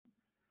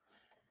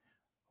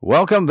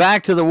Welcome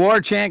back to the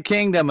War Chant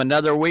Kingdom.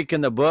 Another week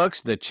in the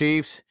books. The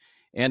Chiefs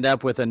end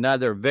up with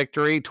another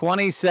victory,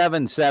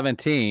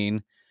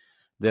 27-17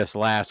 this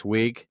last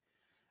week.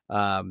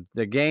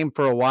 The game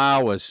for a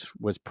while was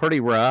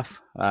pretty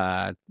rough.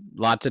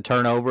 Lots of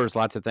turnovers,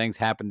 lots of things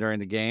happened during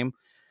the game.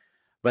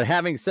 But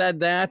having said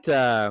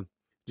that,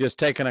 just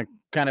taking a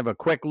kind of a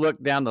quick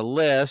look down the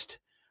list,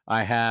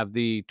 I have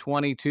the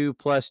 22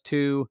 plus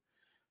 2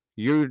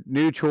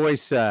 new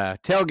choice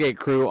tailgate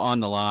crew on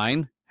the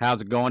line.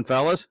 How's it going,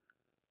 fellas?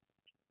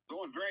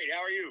 Going great.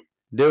 How are you?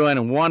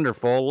 Doing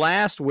wonderful.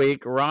 Last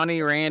week,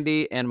 Ronnie,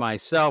 Randy, and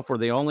myself were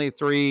the only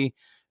three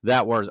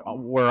that were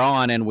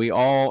on, and we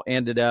all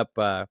ended up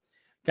kind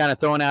of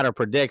throwing out our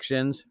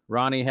predictions.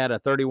 Ronnie had a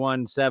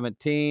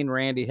 31-17,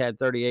 Randy had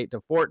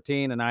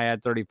 38-14, and I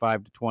had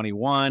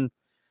 35-21.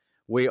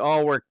 We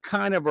all were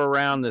kind of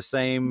around the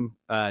same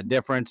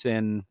difference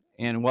in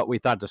what we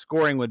thought the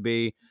scoring would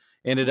be.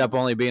 Ended up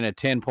only being a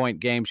 10-point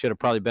game. Should have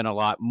probably been a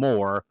lot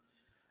more.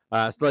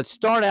 So let's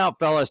start out,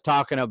 fellas,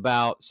 talking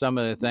about some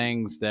of the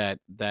things that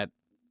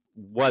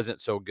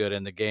wasn't so good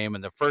in the game.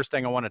 And the first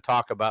thing I want to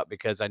talk about,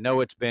 because I know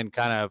it's been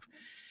kind of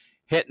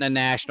hitting the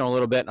national a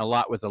little bit and a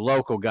lot with the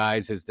local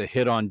guys, is the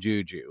hit on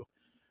Juju.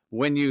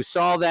 When you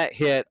saw that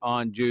hit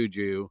on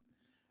Juju,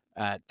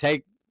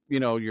 take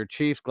your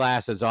Chiefs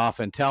glasses off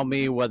and tell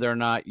me whether or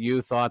not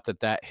you thought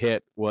that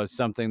hit was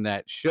something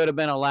that should have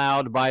been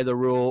allowed by the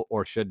rule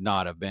or should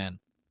not have been.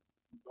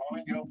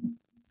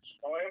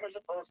 Oh, it was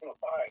a personal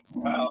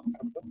foul.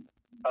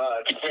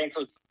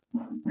 Defensive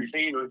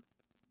receiver.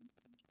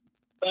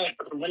 But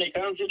when it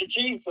comes to the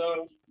Chiefs,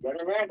 though, you got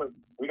to remember,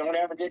 we don't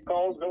ever get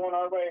calls going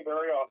our way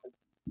very often.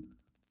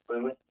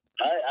 Really?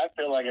 I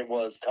feel like it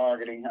was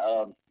targeting.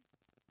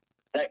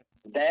 That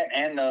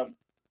and the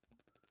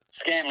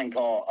Scantling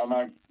call,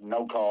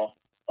 no call,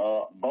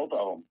 both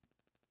of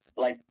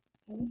them.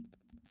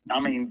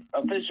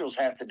 Officials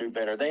have to do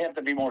better. They have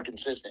to be more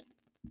consistent.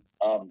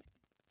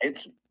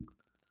 It's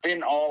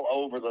been all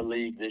over the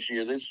league this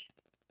year.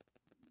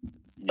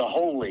 The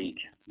whole league.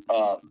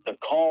 The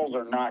calls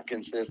are not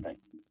consistent.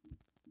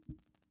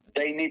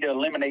 They need to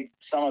eliminate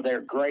some of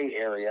their gray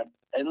area.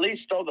 At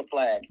least throw the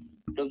flag,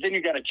 because then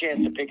you got a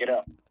chance to pick it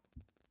up.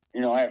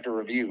 After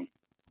review.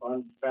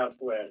 On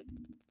fast way.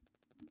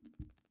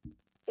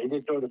 They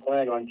did throw the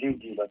flag on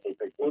Juju, but they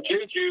picked it up. Well,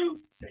 Juju,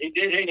 he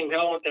did hit him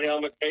helmet to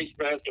helmet, face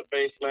mask to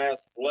face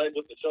mask, led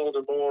with the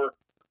shoulder more.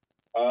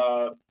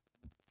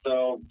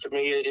 So to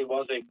me, it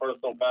was a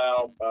personal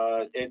foul.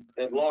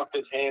 It locked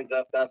his hands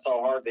up. That's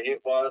how hard the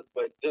hit was.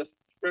 But just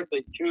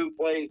strictly 2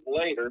 plays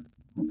later,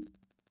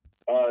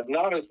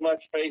 not as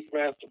much face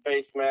mask to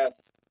face mask,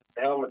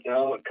 helmet to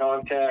helmet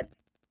contact.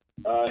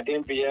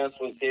 MVS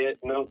was hit.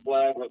 No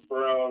flag was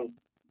thrown.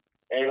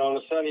 And on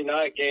the Sunday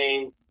night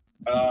game,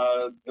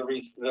 the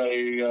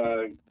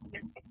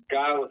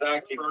guy was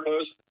actually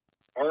pushed.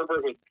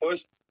 Herbert was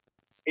pushed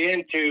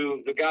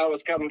into the guy was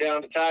coming down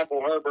to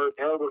tackle Herbert.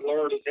 Herbert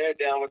lowered his head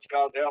down, which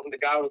caused help, and the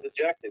guy was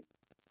ejected.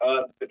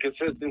 The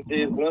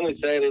consistency, as Lindley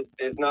said,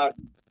 is not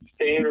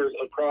standard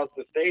across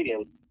the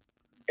stadium.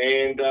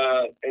 And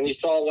you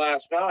saw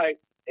last night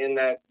in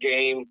that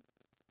game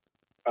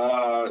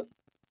that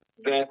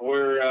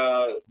where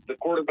the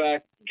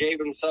quarterback gave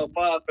himself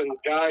up, and the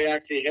guy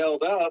actually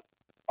held up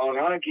on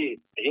Hinkie,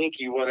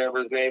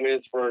 whatever his name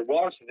is, for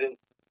Washington.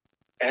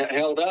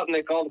 Held up, and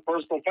they called a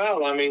personal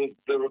foul. I mean,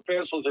 the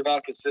officials are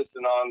not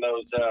consistent on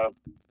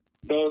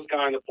those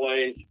kind of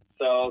plays.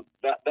 So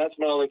that's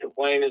my only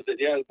complaint is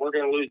that, we're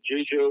going to lose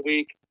Juju a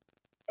week,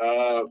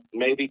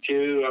 maybe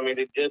 2. I mean,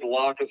 it did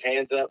lock his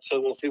hands up,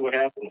 so we'll see what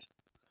happens.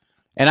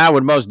 And I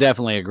would most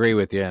definitely agree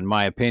with you. In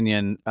my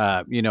opinion,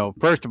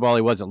 first of all,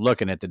 he wasn't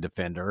looking at the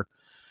defender.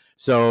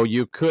 So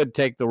you could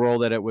take the role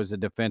that it was a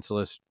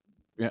defenseless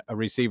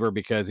receiver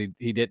because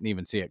he didn't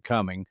even see it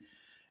coming.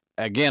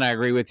 Again, I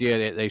agree with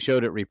you. They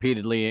showed it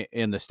repeatedly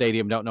in the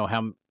stadium. Don't know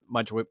how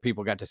much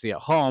people got to see at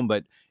home,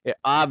 but it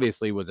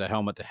obviously was a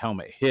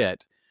helmet-to-helmet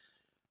hit.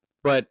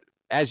 But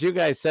as you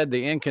guys said,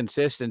 the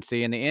inconsistency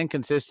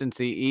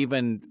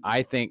even,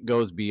 I think,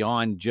 goes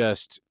beyond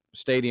just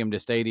stadium to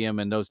stadium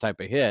and those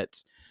type of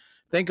hits.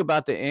 Think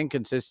about the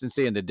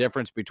inconsistency and the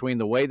difference between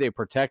the way they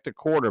protect a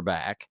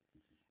quarterback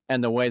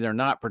and the way they're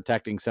not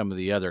protecting some of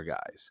the other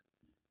guys.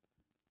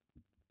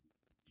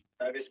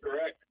 That is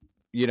correct.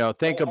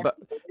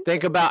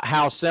 Think about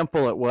how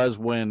simple it was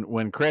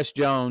when Chris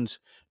Jones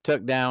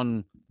took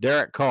down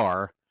Derek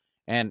Carr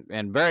and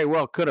very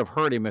well could have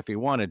hurt him if he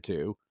wanted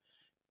to,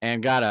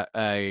 and got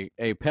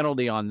a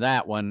penalty on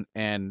that one,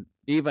 and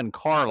even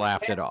Carr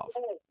laughed it off.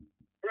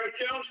 Chris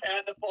Jones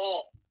had the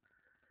ball.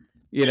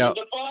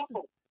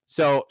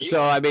 So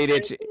I mean,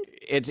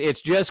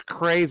 it's just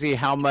crazy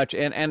how much,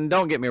 and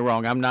don't get me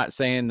wrong, I'm not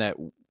saying that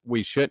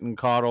we shouldn't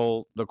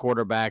coddle the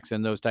quarterbacks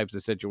in those types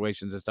of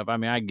situations and stuff. I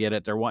mean, I get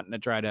it. They're wanting to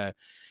try to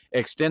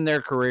extend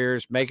their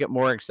careers, make it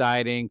more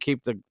exciting,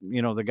 keep the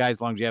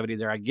guys' longevity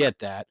there. I get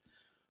that.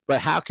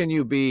 But how can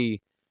you be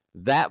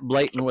that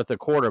blatant with the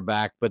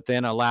quarterback, but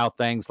then allow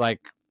things like,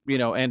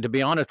 and to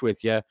be honest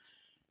with you,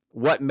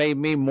 what made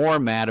me more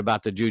mad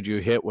about the Juju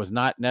hit was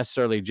not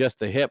necessarily just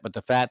the hit, but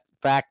the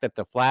fact that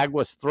the flag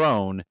was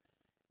thrown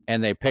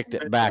and they picked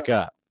it back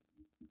up.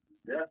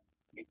 Yeah,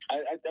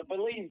 I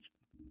believe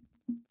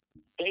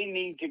they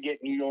need to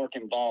get New York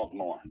involved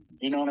more.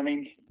 You know what I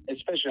mean?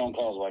 Especially on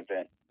calls like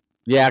that.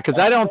 Yeah, because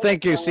I don't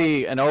think you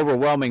see an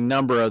overwhelming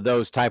number of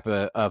those type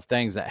of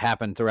things that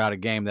happen throughout a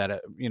game that,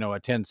 a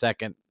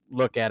 10-second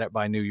look at it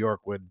by New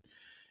York would,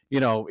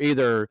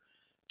 either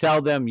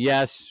tell them,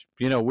 yes,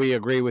 we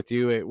agree with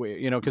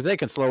you, because they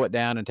can slow it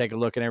down and take a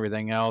look at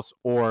everything else,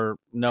 or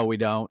no, we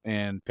don't,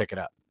 and pick it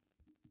up.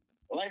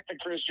 Like the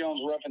Chris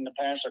Jones roughing the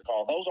passer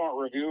call, those aren't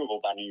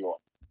reviewable by New York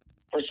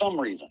for some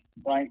reason,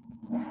 right?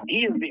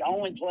 He is the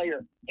only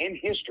player in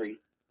history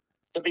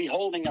to be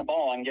holding a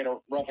ball and get a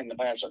roughing the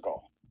passer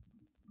call.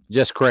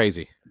 Just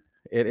crazy.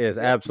 It is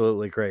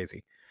absolutely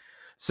crazy.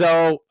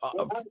 So,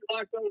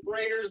 like those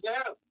Raiders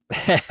now.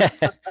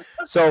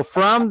 So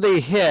from the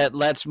hit,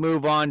 let's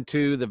move on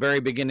to the very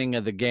beginning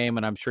of the game,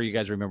 and I'm sure you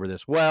guys remember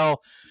this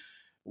well.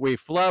 We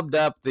flubbed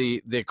up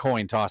the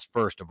coin toss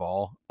first of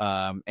all.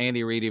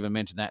 Andy Reid even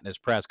mentioned that in his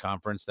press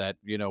conference that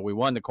we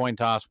won the coin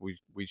toss.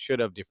 We should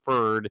have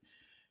deferred,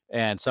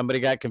 and somebody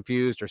got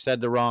confused or said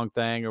the wrong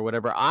thing or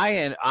whatever.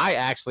 I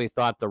actually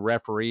thought the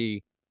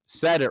referee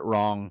said it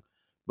wrong,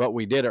 but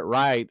we did it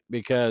right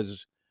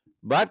because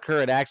Butker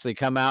had actually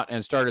come out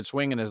and started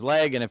swinging his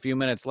leg, and a few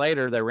minutes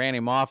later they ran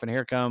him off, and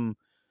here come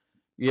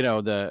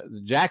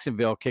the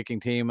Jacksonville kicking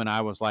team, and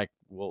I was like,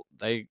 well,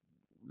 they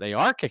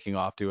are kicking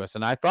off to us,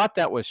 and I thought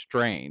that was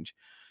strange.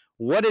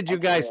 What did you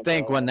guys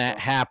think when that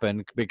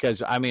happened?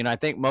 Because I mean, I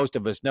think most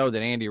of us know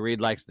that Andy Reid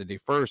likes the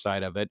defer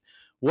side of it.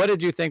 What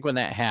did you think when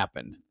that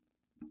happened?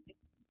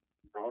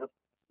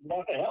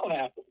 What the hell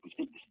happened?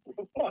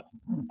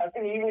 How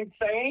can you even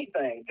say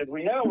anything? Because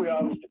we know we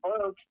always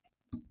defer.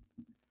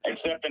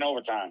 Except in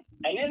overtime.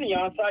 And then the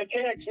onside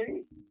kick,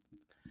 too.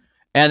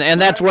 And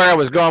that's where I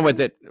was going with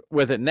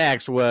it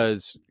next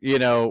was,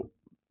 to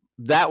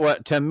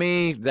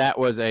me, that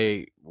was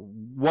a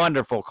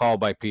wonderful call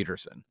by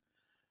Peterson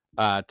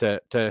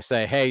to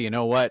say, hey, you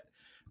know what?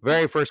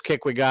 Very first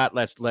kick we got,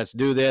 let's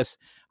do this.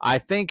 I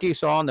think he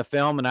saw on the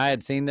film, and I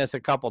had seen this a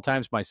couple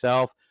times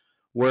myself,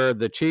 where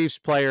the Chiefs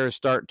players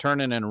start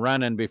turning and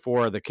running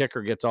before the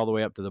kicker gets all the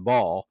way up to the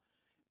ball.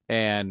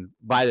 And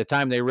by the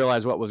time they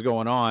realized what was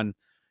going on,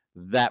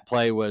 that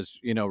play was,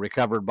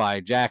 recovered by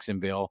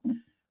Jacksonville.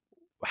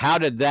 How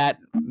did that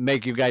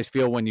make you guys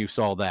feel when you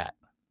saw that?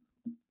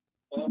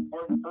 Well,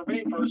 for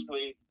me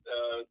personally,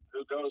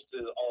 who goes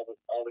to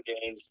all the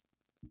games,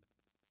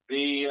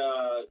 the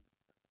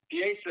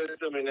PA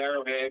system in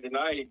Arrowhead, and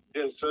I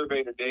did a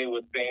survey today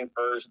with Fan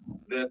First,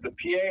 that the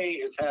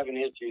PA is having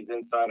issues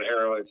inside of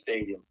Arrowhead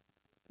Stadium.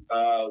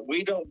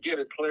 We don't get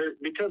a clear,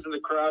 because of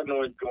the crowd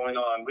noise going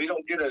on, we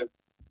don't get a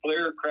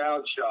clear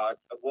crowd shot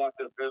of what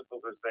the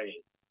officials are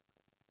saying.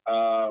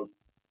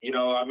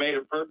 I made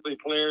it perfectly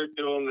clear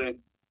to them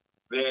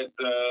that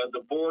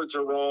the boards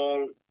are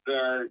wrong.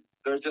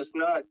 They're just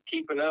not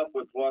keeping up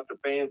with what the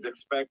fans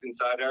expect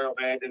inside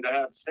Arrowhead, and to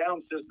have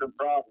sound system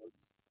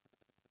problems.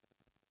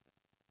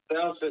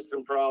 Sound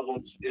system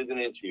problems is an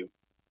issue.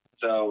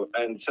 So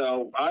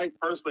I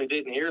personally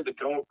didn't hear the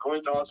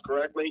coin toss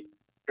correctly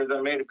because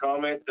I made a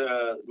comment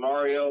to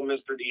Mario,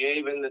 Mr.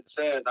 DeAven, that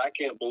said, I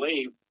can't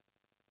believe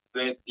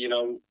that,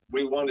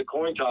 we won the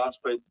coin toss,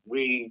 but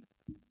we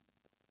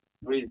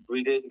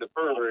didn't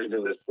defer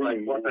into this.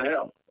 Like, what the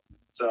hell?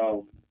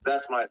 So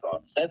that's my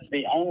thoughts. That's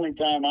the only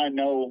time I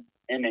know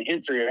in the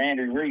history of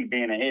Andrew Reid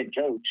being a head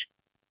coach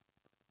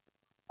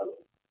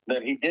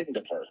that he didn't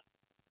defer.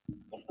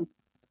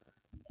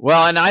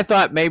 Well, and I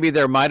thought maybe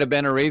there might have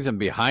been a reason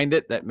behind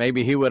it that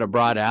maybe he would have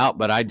brought out,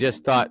 but I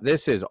just thought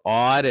this is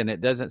odd, and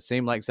it doesn't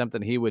seem like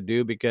something he would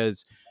do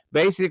because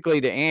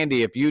basically to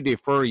Andy, if you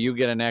defer, you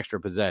get an extra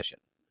possession.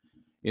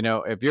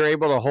 If you're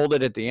able to hold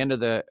it at the end of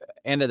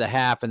the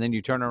half and then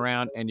you turn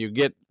around and you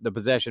get the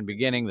possession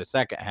beginning the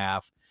second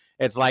half,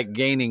 it's like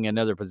gaining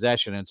another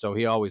possession, and so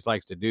he always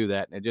likes to do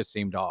that, and it just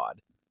seemed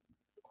odd.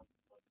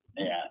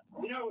 Yeah.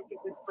 It's a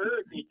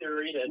conspiracy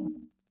theory that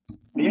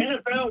the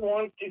NFL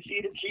wants to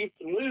see the Chiefs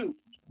lose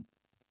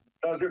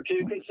because they're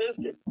too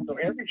consistent. So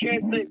every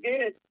chance they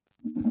get,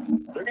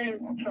 they're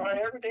going to try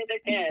everything they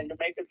can to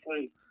make us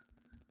lose.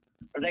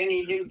 Or they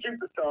need new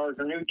superstars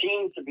or new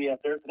teams to be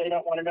up there because they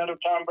don't want another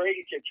Tom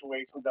Brady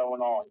situation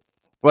going on.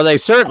 Well, they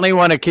certainly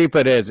want to keep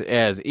it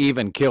as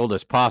even killed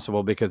as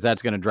possible because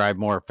that's going to drive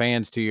more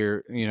fans to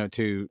your,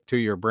 to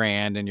your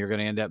brand, and you're going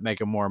to end up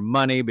making more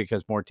money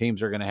because more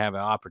teams are going to have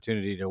an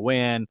opportunity to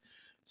win.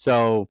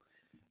 So,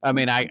 I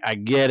mean, I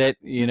get it,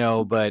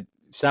 but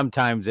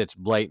sometimes it's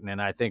blatant,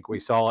 and I think we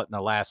saw it in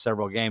the last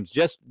several games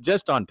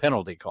just on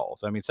penalty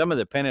calls. I mean, some of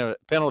the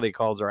penalty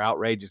calls are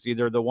outrageous.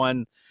 Either the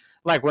one,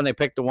 like when they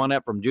picked the one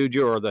up from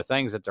Juju, or the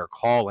things that they're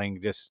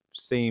calling just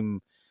seem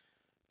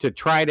to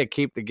try to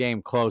keep the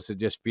game close. It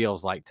just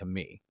feels like to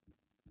me.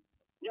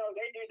 They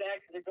do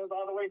that because it goes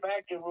all the way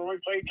back to when we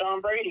played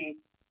Tom Brady,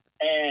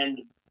 and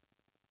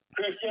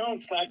Chris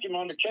Jones slapped him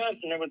on the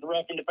chest, and it was the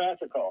roughing the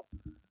passer call.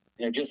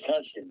 just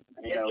touched him.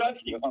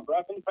 Touched him,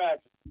 rough and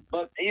fast.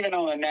 But even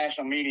on the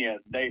national media,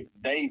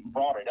 they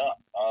brought it up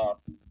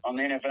on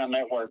the NFL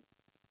Network.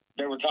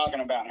 They were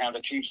talking about how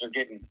the Chiefs are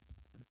getting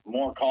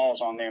more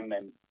calls on them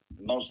than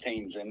most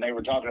teams, and they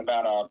were talking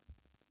about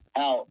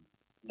how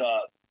the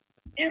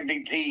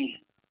MVP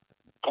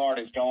card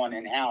is going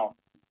and how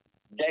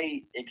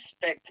they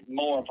expect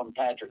more from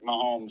Patrick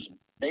Mahomes.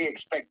 They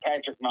expect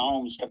Patrick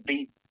Mahomes to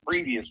beat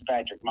previous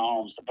Patrick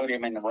Mahomes to put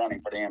him in the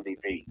running for the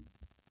MVP.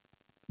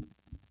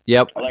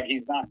 Yep. Like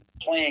he's not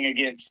playing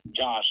against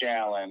Josh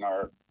Allen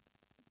or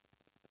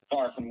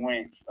Carson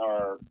Wentz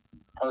or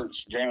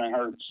Jalen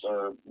Hurts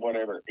or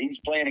whatever. He's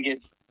playing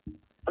against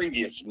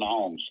previous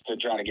Mahomes to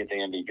try to get the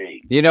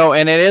MVP.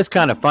 And it is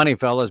kind of funny,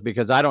 fellas,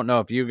 because I don't know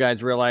if you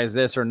guys realize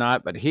this or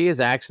not, but he is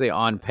actually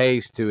on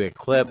pace to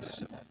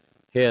eclipse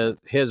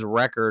his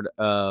record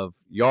of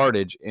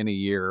yardage in a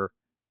year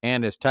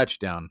and his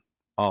touchdown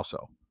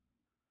also.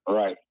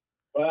 Right.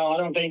 Well, I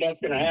don't think that's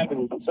going to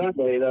happen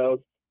Sunday,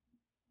 though.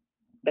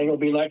 I think he'll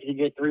be lucky to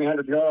get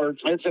 300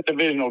 yards. It's a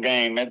divisional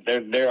game.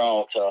 They're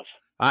all tough.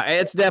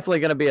 It's definitely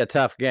going to be a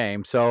tough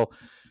game. So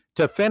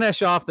to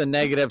finish off the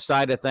negative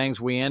side of things,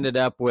 we ended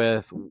up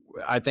with,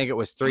 I think it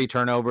was 3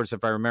 turnovers,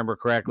 if I remember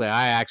correctly.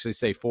 I actually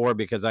say 4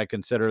 because I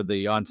consider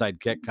the onside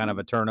kick kind of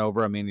a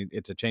turnover. I mean,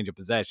 it's a change of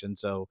possession.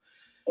 So,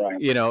 right.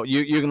 You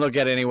can look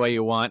at it any way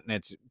you want, and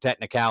it's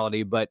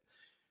technicality. But,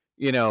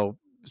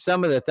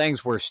 some of the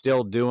things we're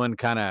still doing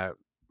kind of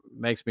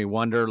makes me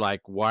wonder,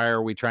 like, why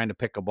are we trying to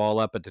pick a ball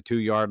up at the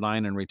 2-yard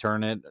line and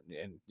return it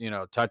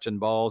and, touching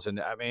balls? And,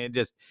 I mean,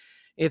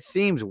 it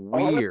seems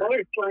weird.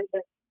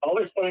 I'll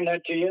explain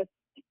that to you.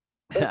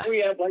 But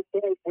we have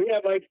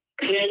like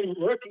 10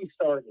 rookies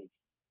starting.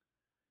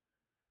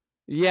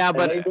 Yeah,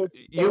 but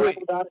you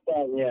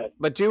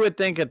would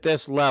think at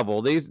this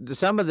level,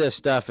 some of this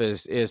stuff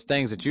is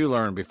things that you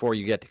learn before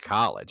you get to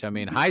college. I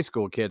mean, high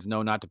school kids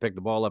know not to pick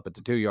the ball up at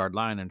the 2-yard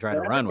line and try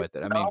to run with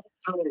it. I mean,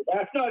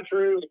 that's not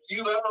true. If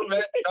you ever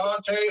met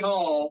Dante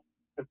Hall,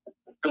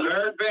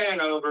 Eric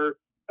Vanover,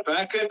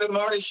 back in the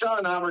Marty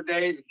Schottenheimer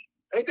days,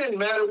 it didn't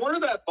matter where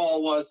that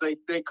ball was.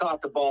 They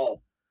caught the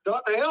ball.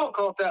 Dante Hall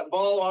caught that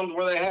ball on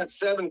where they had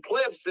 7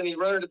 clips, and he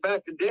ran it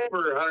back to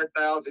Denver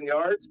 100,000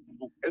 yards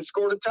and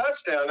scored a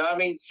touchdown. I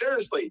mean,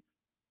 seriously,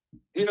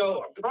 the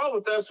problem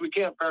with us, we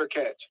can't fair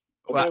catch.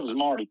 Well, that was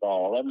Marty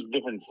ball. That was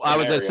different. I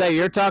was going to say,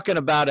 you're talking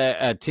about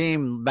a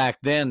team back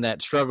then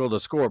that struggled to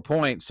score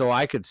points. So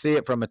I could see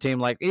it from a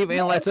team like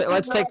let's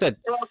take the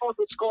struggle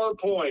to score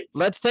points.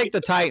 Let's take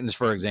the Titans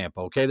for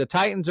example. Okay, the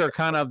Titans are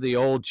kind of the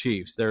old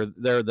Chiefs. They're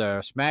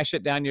the smash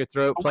it down your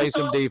throat, play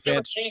some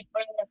defense,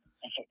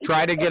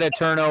 try to get a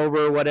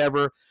turnover,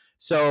 whatever.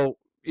 So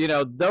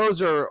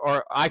those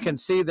are I can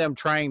see them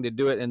trying to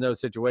do it in those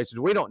situations.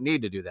 We don't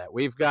need to do that.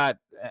 We've got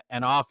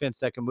an offense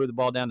that can move the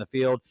ball down the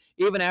field,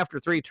 even after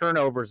 3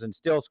 turnovers, and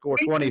still score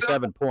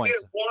 27 points.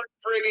 Get 1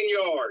 friggin'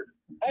 yard.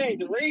 Hey,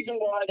 the reason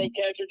why they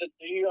catch it at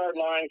the 2-yard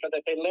line is because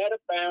if they let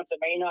it bounce, it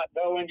may not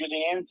go into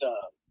the end zone.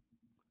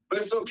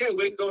 But it's okay.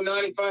 We can go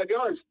 95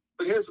 yards.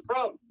 But here's the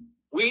problem.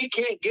 We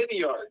can't get a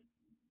yard.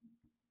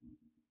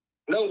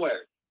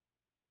 Nowhere.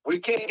 We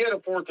can't get a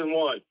 4th and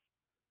 1,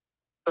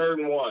 3rd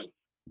and 1.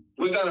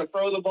 We got to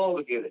throw the ball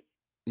to get it.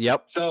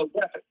 Yep. So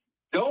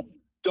don't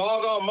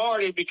dog on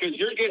Marty because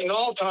you're getting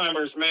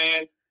Alzheimer's,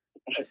 man.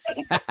 You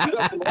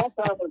got some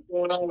Alzheimer's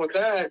going on with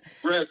that.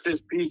 Rest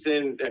this piece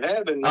in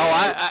heaven. Man.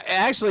 I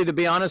actually, to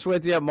be honest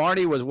with you,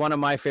 Marty was one of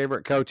my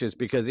favorite coaches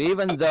because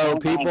even though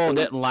people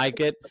didn't like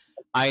it,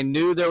 I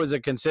knew there was a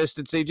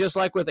consistency, just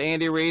like with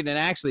Andy Reid and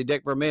actually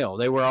Dick Vermeil.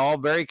 They were all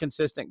very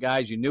consistent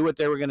guys. You knew what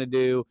they were going to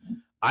do.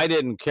 I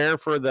didn't care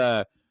for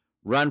the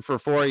run for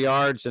 4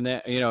 yards, and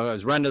then it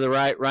was run to the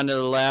right, run to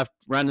the left,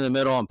 run to the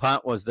middle, and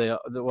punt was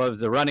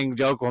the running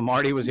joke when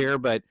Marty was here.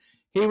 But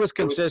he was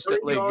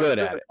consistently good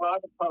at it.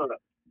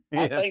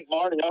 I think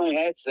Marty only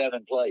had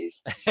 7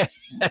 plays. The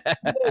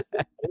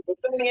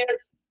thing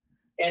is,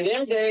 in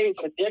them days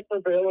with Dick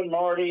Vermeil and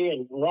Marty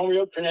and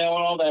Romeo Crennel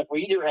and all that,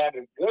 we either have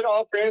a good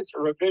offense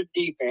or a good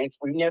defense.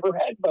 We never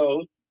had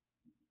both,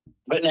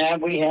 but now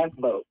we have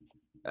both.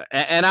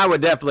 And I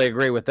would definitely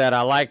agree with that.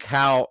 I like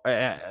how,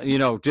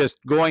 just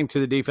going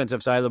to the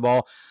defensive side of the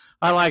ball,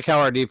 I like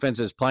how our defense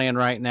is playing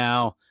right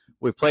now.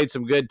 We've played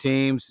some good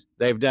teams.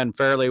 They've done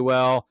fairly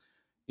well.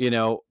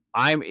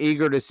 I'm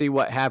eager to see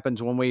what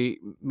happens when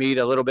we meet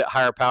a little bit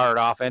higher powered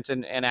offense.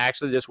 And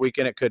actually this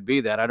weekend it could be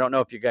that. I don't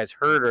know if you guys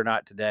heard or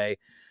not today.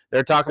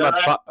 They're talking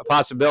about the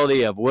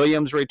possibility of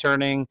Williams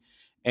returning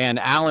and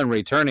Allen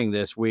returning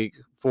this week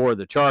for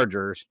the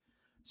Chargers.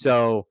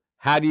 So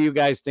how do you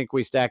guys think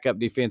we stack up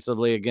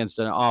defensively against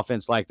an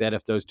offense like that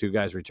if those 2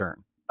 guys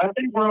return? I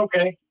think we're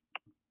okay.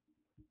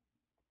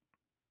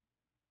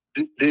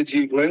 Did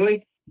you,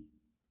 Lindley?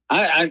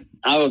 I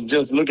was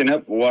just looking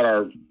up what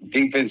our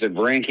defensive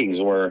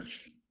rankings were.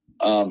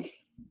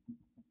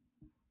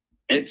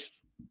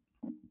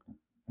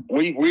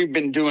 We've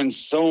been doing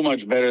so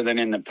much better than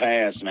in the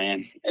past,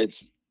 man.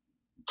 It's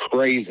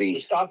crazy. We're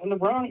stopping the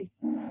run.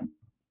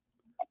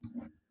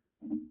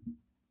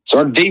 So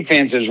our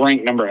defense is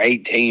ranked number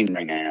 18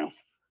 right now.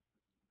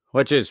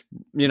 which is,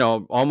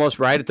 almost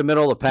right at the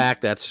middle of the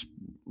pack. That's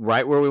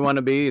right where we want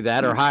to be,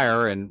 that or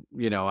higher. And,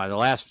 the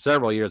last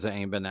several years, it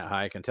ain't been that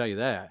high. I can tell you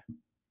that.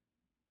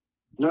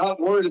 Not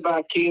worried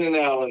about Keenan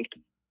Allen.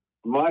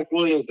 Mike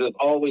Williams has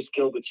always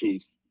killed the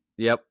Chiefs.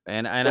 Yep.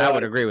 And I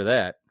would agree with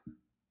that.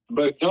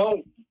 But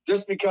don't,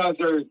 just because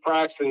they're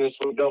practicing this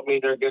week, don't mean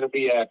they're going to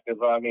be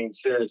active. I mean,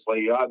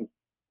 seriously,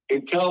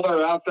 until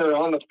they're out there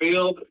on the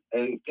field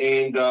and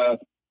we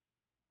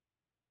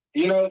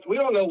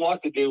don't know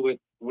what to do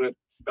with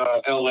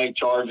LA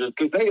Chargers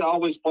because they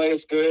always play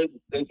us good.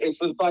 It's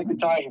like the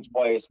Titans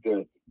play us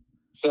good.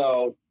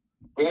 So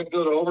we have to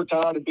go to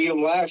overtime to beat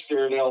them last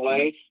year in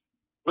LA.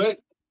 But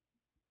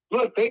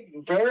look,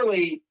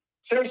 San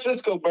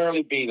Francisco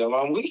barely beat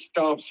them. We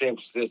stomped San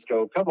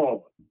Francisco. Come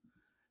on.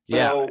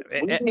 So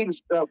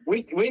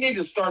we need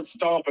to start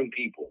stomping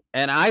people.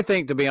 And I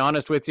think, to be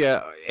honest with you,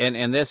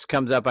 and this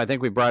comes up, I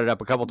think we brought it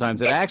up a couple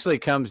times. It actually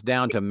comes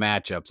down to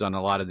matchups on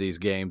a lot of these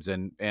games,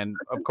 and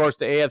of course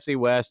the AFC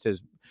West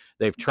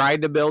they've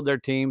tried to build their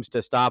teams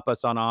to stop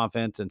us on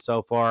offense, and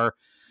so far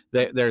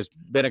there's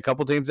been a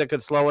couple teams that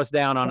could slow us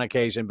down on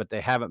occasion, but they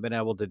haven't been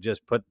able to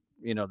just put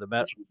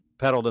the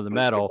pedal to the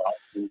metal.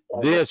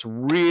 This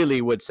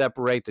really would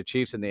separate the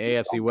Chiefs in the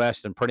AFC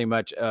West and pretty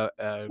much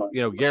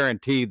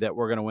guaranteed that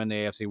we're going to win the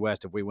AFC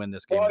West if we win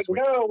this game. Well, this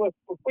week.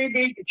 If we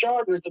beat the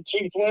Chargers, the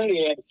Chiefs win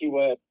the AFC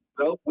West.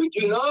 No, we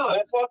do not.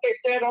 That's what they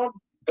said on.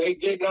 They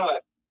did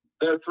not.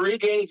 They're 3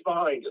 games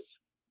behind us.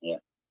 Yeah.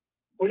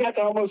 We'd have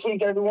to almost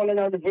lose everyone in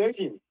our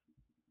division.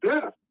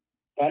 Yeah.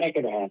 That ain't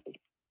going to happen.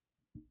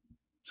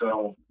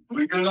 So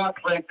we do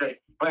not clinch the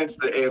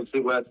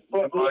AFC West.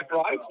 What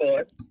Wright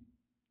said.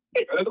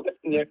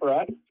 Nick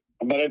Wright.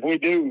 But if we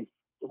do,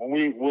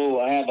 we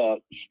will have a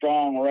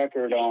strong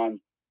record on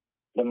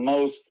the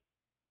most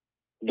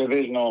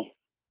divisional,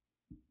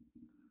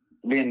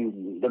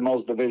 being the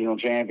most divisional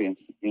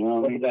champions. You know,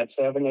 what is that,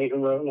 7, 8 in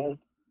a row now?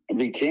 It'd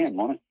be 10,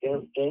 won't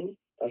it? 10.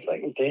 That's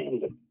like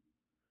 10. But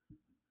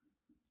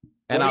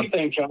and what do you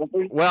think,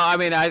 Chauncey? Well, I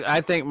mean,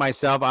 I think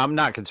myself, I'm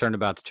not concerned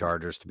about the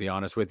Chargers, to be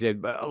honest with you.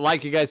 But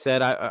like you guys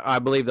said, I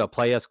believe they'll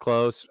play us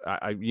close.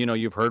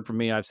 You've heard from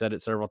me. I've said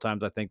it several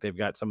times. I think they've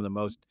got some of the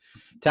most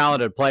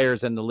talented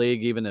players in the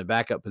league, even in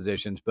backup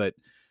positions. But,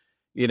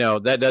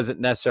 that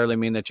doesn't necessarily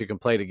mean that you can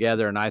play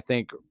together. And I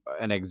think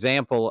an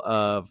example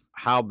of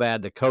how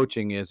bad the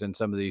coaching is in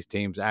some of these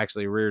teams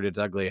actually reared its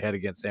ugly head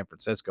against San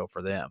Francisco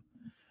for them.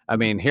 I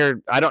mean,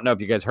 here, I don't know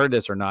if you guys heard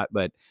this or not,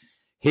 but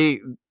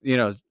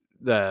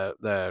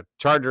the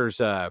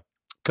Chargers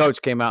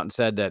coach came out and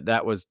said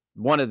that was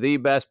one of the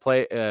best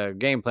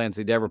game plans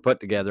he'd ever put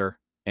together,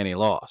 and he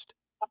lost.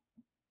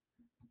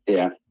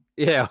 Yeah.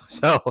 Yeah.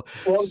 So,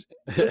 well,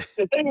 the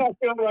thing I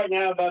feel right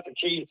now about the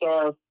Chiefs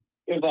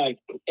is like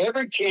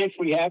every chance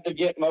we have to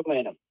get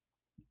momentum,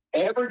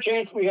 every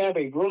chance we have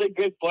a really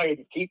good play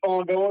to keep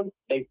on going,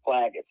 they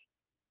flag us.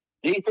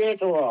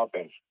 Defense or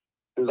offense,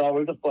 there's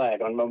always a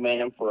flag on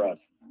momentum for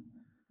us.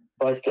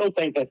 But I still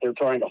think that they're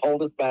trying to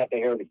hold us back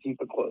here to keep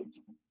it close.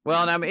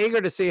 Well, and I'm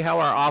eager to see how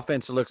our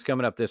offense looks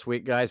coming up this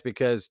week, guys,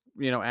 because,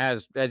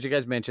 as you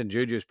guys mentioned,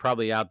 Juju's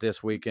probably out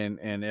this week, and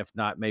if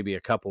not, maybe a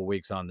couple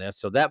weeks on this.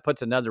 So that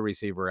puts another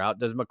receiver out.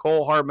 Does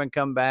McCole Hardman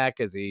come back?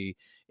 Is he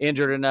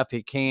injured enough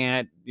he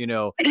can't?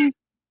 He's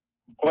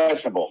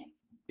questionable.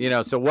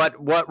 So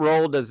what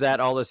role does that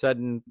all of a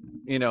sudden,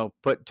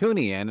 put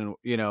Tooney in? And,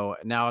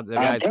 now the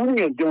guys.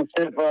 Tooney is going to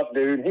step up,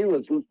 dude. He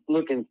was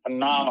looking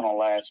phenomenal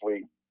last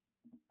week.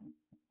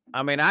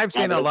 I mean, I've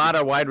seen a lot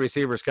of wide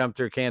receivers come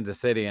through Kansas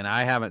City, and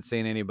I haven't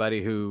seen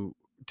anybody who,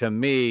 to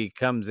me,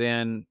 comes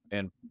in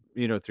and,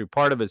 through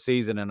part of a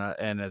season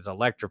and has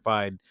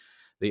electrified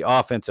the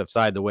offensive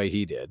side the way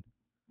he did.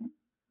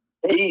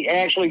 He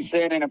actually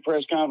said in a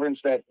press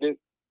conference that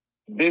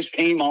this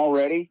team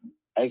already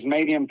has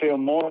made him feel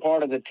more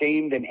part of the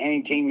team than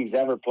any team he's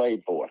ever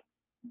played for.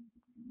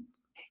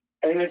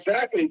 And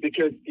exactly,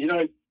 because,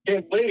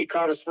 can't believe he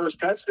caught his first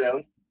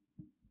touchdown.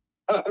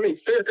 I mean,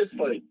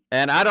 seriously.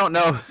 And I don't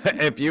know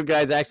if you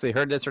guys actually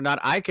heard this or not.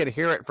 I could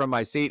hear it from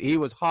my seat. He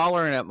was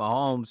hollering at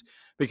Mahomes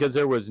because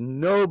there was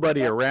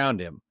nobody around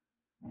him.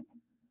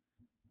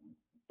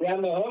 Yeah,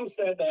 Mahomes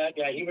said that.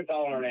 Yeah, he was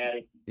hollering at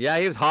him. Yeah,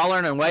 he was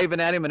hollering and waving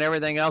at him and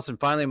everything else. And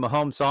finally,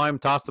 Mahomes saw him,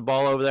 tossed the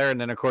ball over there.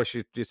 And then, of course,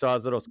 you saw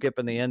his little skip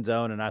in the end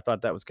zone. And I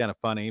thought that was kind of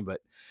funny.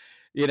 But,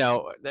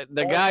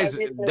 the guy's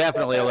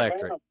definitely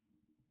electric.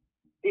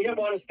 He didn't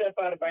want to step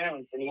out of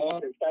bounds, and he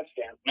wanted a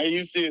touchdown. Now,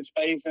 you see his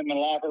face in the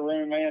locker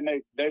room, man.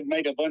 They've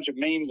made a bunch of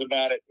memes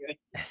about it.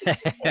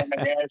 When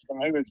they asked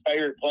him who his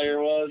favorite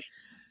player was.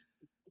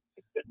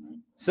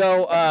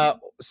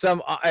 So,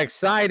 some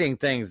exciting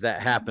things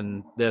that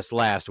happened this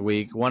last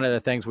week. One of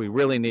the things we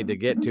really need to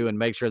get to and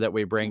make sure that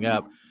we bring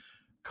up,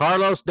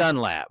 Carlos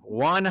Dunlap,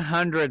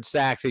 100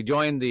 sacks. He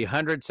joined the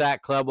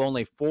 100-sack club.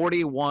 Only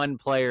 41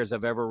 players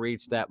have ever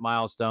reached that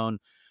milestone.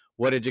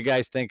 What did you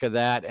guys think of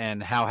that,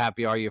 and how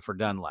happy are you for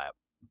Dunlap?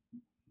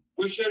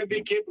 We should have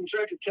been keeping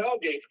track of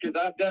tailgates because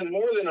I've done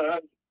more than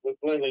 100 with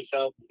Lindley's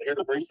help here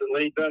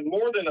recently. Done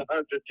more than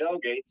 100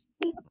 tailgates.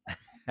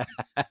 And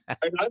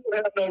I don't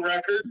have no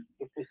record.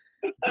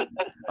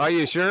 Are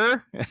you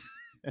sure?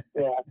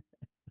 Yeah.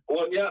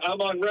 Well, yeah,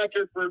 I'm on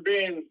record for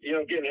being,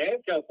 getting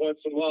handcuffed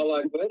once in a while,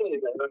 like Lily.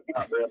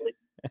 Not really.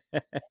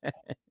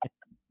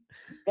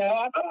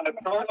 No,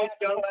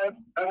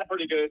 That's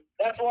pretty good.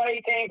 that's why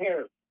he came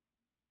here.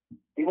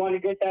 He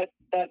wanted to get that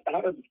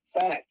 100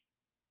 sack.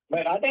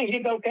 But I think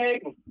he's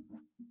okay.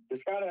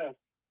 Just gotta.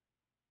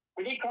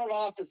 We need Carl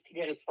Office to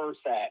get his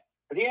first sack.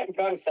 But he hasn't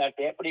got a sack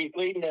yet. But he's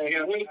leading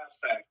the league.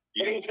 Sack.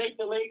 He can take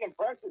the league in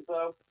pressures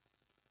though.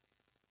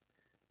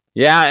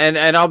 Yeah,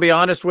 and I'll be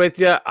honest with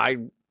you, I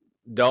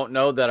don't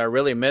know that I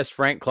really missed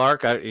Frank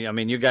Clark. I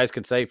mean, you guys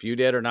can say if you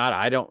did or not.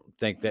 I don't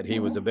think that he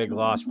was a big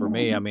loss for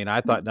me. I mean,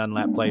 I thought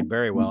Dunlap played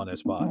very well in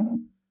his spot.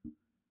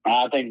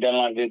 I think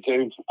Dunlap did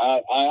too.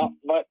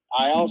 But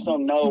I also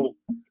know,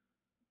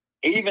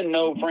 even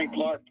though Frank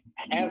Clark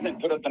hasn't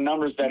put up the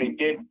numbers that he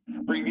did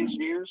previous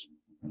years,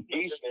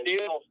 he's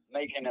still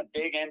making a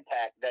big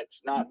impact that's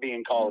not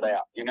being called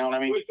out. You know what I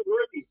mean? With the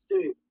rookies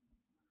too.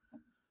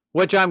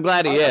 Which I'm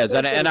glad he is.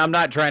 And I'm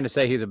not trying to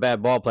say he's a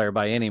bad ball player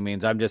by any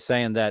means. I'm just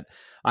saying that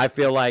I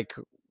feel like,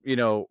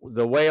 the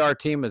way our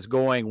team is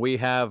going, we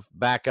have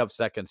backups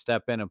that can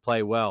step in and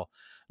play well.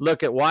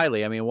 Look at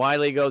Wiley. I mean,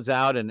 Wiley goes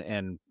out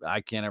and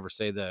I can't ever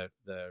say the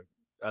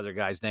other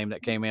guy's name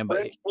that came in,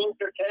 but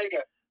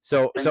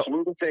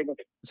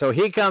so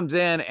he comes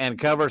in and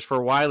covers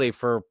for Wiley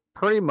for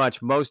pretty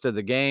much most of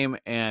the game.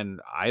 And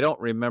I don't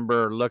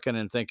remember looking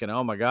and thinking,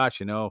 oh my gosh,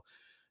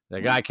 the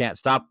guy can't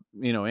stop,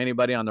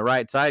 anybody on the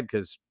right side,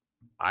 because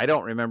I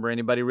don't remember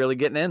anybody really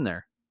getting in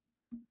there.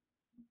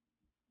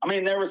 I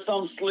mean, there were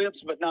some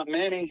slips, but not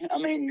many. I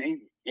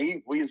mean,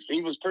 he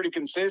was pretty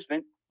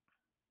consistent.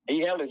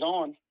 He held his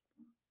own.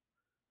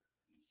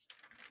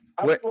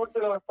 How are we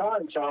looking on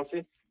time,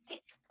 Chauncey?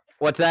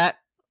 What's that?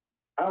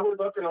 How are we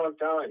looking on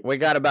time? We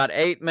got about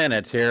 8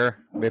 minutes here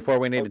before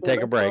we need to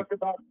take a break. Talk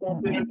about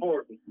something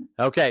important.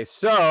 Okay,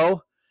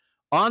 so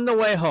on the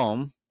way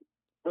home.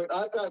 But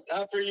I've got,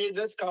 after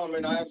this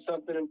comment, I have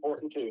something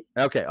important too.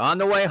 Okay, on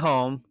the way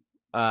home,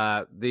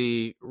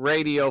 the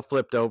radio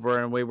flipped over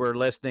and we were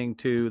listening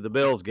to the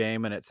Bills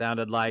game, and it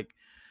sounded like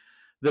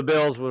the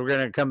Bills were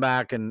going to come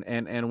back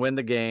and win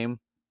the game.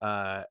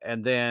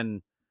 And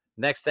then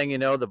next thing you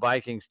know, the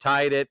Vikings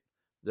tied it.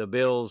 The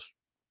Bills,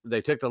 they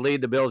took the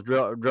lead. The Bills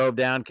drove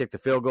down, kicked the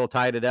field goal,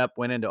 tied it up,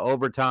 went into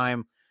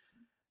overtime.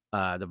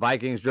 The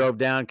Vikings drove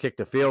down, kicked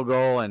a field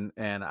goal, and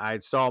I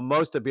saw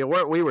most of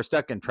people. We were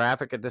stuck in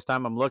traffic at this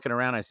time. I'm looking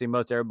around. I see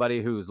most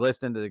everybody who's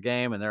listening to the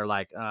game, and they're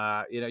like,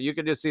 you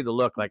can just see the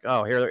look like,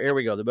 oh, here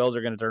we go. The Bills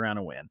are going to turn around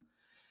and win.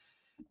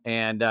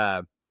 And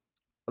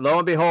lo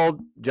and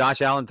behold,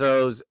 Josh Allen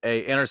throws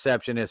a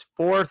interception, his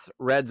fourth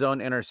red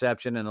zone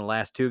interception in the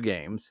last 2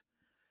 games,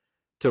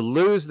 to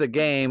lose the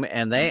game,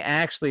 and they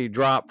actually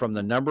dropped from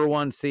the number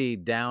 1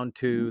 seed down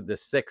to the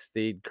 6th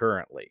seed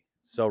currently.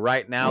 So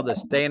right now, the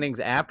standings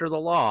after the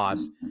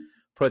loss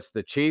puts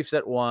the Chiefs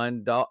at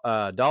 1,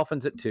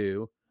 Dolphins at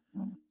 2,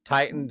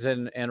 Titans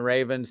and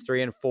Ravens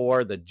 3 and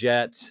 4, the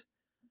Jets,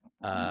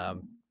 and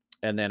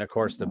then, of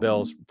course, the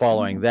Bills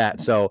following that.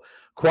 So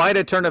quite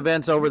a turn of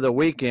events over the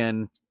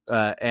weekend,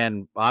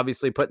 and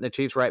obviously putting the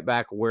Chiefs right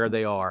back where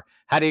they are.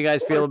 How do you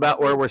guys feel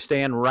about where we're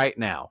staying right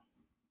now?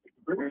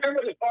 Remember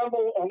the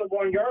fumble on the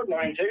 1 yard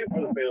line too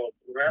for the Bills.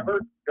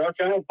 Remember, Josh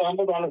Allen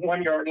fumbled on the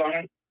 1 yard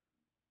line.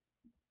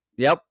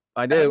 Yep,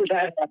 I do.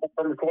 That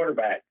from the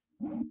quarterback.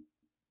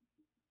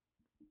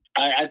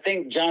 I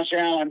think Josh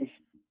Allen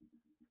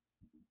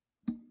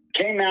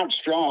came out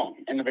strong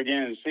in the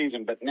beginning of the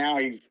season, but now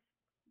he's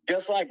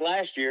just like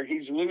last year.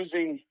 He's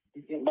losing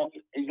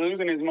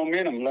his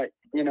momentum. Like,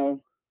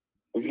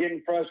 he's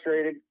getting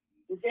frustrated.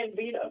 He's getting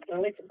beat up.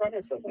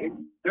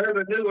 They're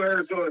the new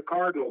Arizona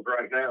Cardinals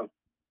right now.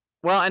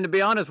 Well, and to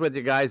be honest with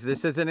you guys,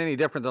 this isn't any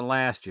different than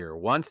last year.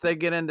 Once they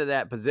get into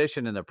that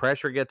position and the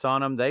pressure gets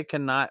on them, they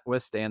cannot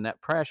withstand that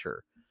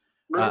pressure.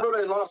 Remember,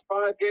 they lost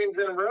 5 games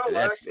in a row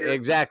last year.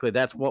 Exactly.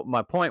 That's what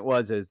my point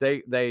was, is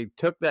they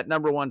took that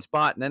number 1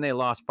 spot, and then they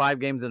lost 5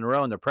 games in a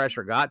row, and the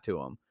pressure got to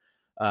them.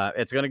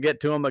 It's going to get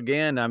to them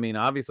again. I mean,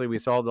 obviously, we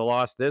saw the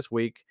loss this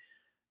week.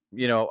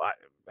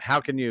 How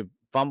can you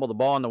fumble the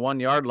ball on the 1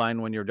 yard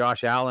line when you're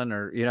Josh Allen,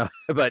 or,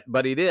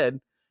 but he did.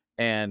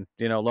 And,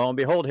 lo and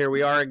behold, here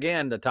we are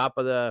again, the top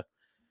of the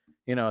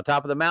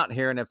mountain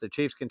here. And if the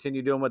Chiefs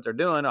continue doing what they're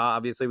doing,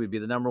 obviously we'd be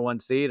the number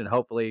 1 seed and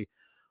hopefully,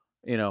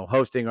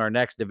 hosting our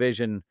next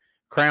division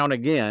crown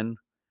again.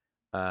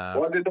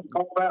 What did they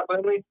call that,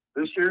 Lily,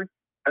 this year?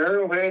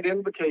 Arrowhead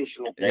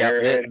Invitational.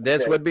 Yeah,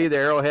 this would be the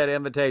Arrowhead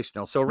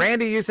Invitational. So,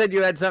 Randy, you said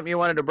you had something you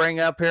wanted to bring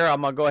up here.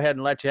 I'm going to go ahead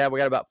and let you have. We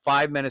got about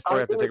 5 minutes before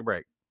we have to take a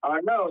break. I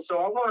know. So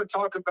I want to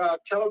talk about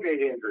tailgate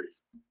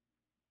injuries.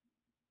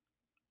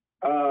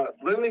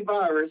 Lily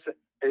Virus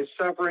is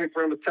suffering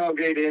from a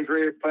tailgate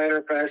injury,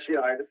 plantar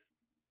fasciitis.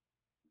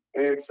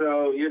 And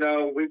so,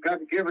 we've got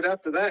to give it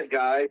up to that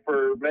guy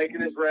for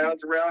making his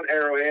rounds around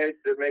Arrowhead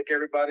to make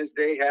everybody's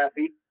day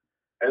happy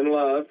and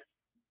love.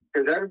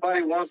 Because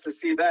everybody wants to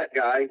see that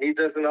guy. He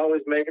doesn't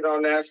always make it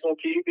on national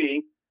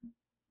TV.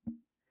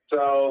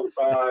 So,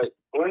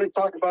 let me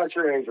talk about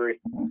your injury.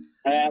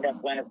 I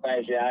got plantar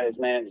fasciitis,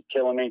 man. It's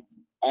killing me.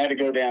 I had to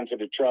go down to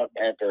the truck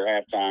after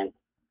halftime.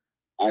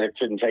 I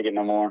couldn't take it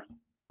no more.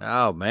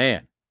 Oh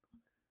man.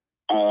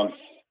 I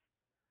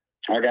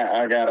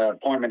got an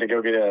appointment to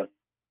go get a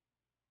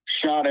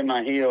shot in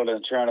my heel to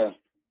try to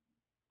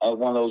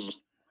one of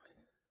those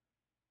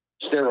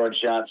steroid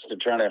shots to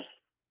try to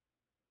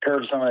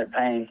curb some of that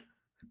pain.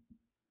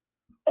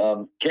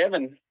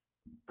 Kevin,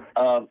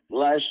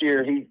 last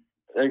year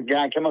a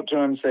guy came up to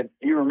him and said,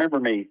 "You remember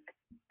me?"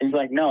 He's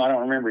like, "No, I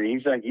don't remember you."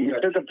 He's like, "You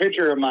took a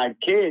picture of my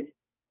kid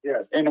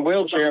in the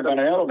wheelchair by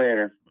the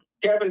elevator."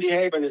 Kevin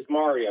DeHaven is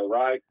Mario,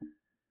 right?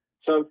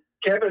 So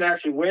Kevin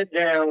actually went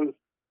down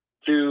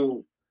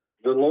to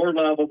the lower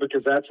level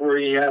because that's where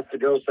he has to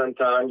go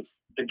sometimes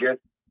to get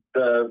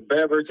the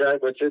beverage,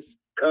 which is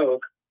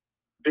Coke,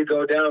 to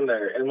go down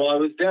there. And while I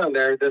was down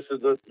there, this is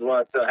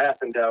what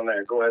happened down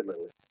there. Go ahead,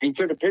 Lily. He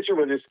took a picture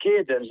with this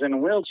kid that was in a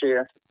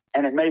wheelchair,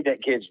 and it made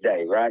that kid's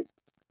day, right?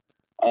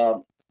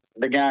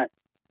 The guy,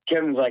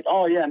 Kevin's like,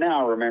 "Oh, yeah,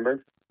 now I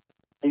remember."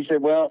 He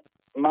said, "Well,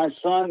 my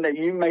son, that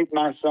you made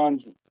my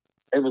son's,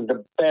 it was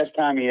the best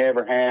time he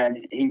ever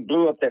had. He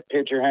blew up that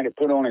picture, had it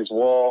put on his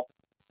wall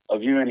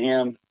of you and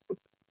him.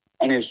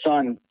 And his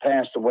son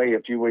passed away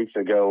a few weeks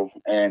ago.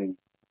 And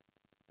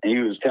he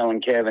was telling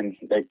Kevin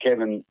that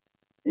Kevin,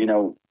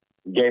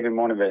 gave him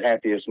one of the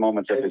happiest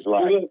moments of his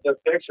life." The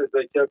pictures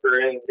they took her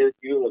in his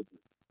eulogy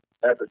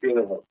at the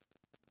funeral.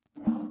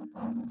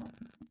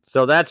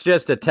 So that's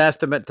just a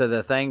testament to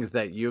the things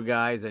that you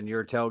guys and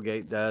your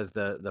tailgate does.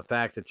 The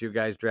fact that you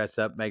guys dress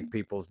up, make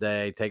people's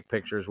day, take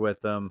pictures with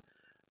them,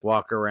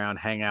 walk around,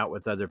 hang out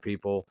with other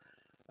people.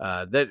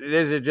 That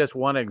this is just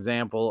one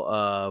example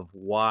of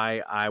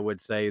why I would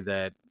say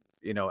that,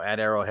 at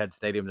Arrowhead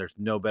Stadium, there's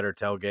no better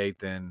tailgate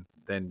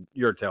than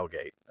your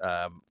tailgate.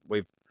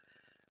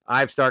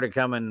 I've started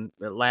coming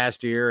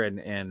last year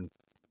and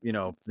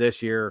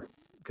this year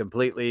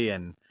completely,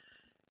 and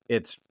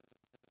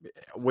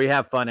we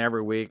have fun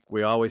every week.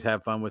 We always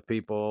have fun with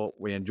people.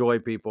 We enjoy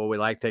people. We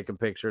like taking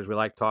pictures. We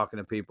like talking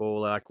to people.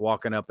 We like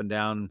walking up and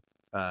down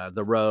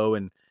the row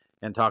and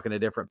talking to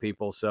different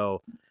people.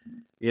 So,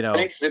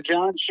 Thanks to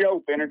John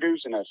Shope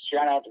introducing us.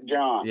 Shout out to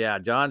John. Yeah,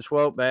 John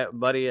Swope,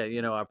 buddy.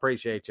 I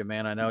appreciate you,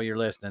 man. I know you're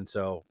listening.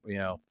 So,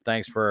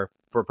 thanks for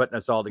putting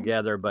us all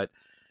together. But,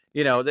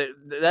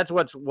 that's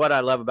what I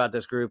love about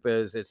this group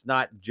is it's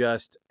not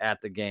just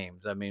at the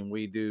games. I mean,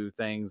 we do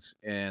things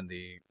in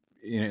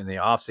the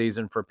off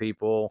season for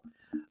people.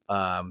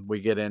 We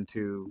get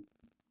into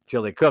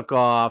chili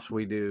cook-offs.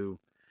 We do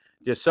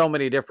just so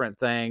many different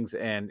things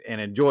and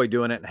enjoy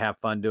doing it and have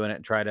fun doing it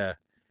and try to,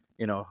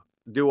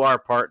 do our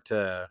part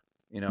to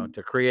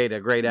create a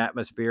great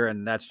atmosphere.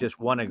 And that's just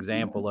one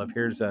example of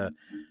here's a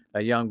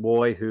young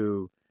boy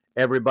who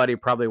everybody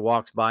probably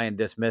walks by and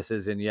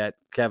dismisses, and yet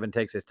Kevin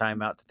takes his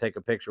time out to take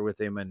a picture with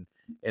him, and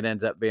it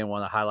ends up being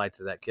one of the highlights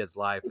of that kid's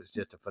life. It's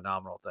just a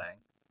phenomenal thing.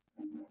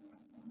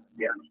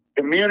 Yeah.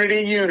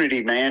 Community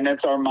unity, man.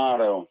 That's our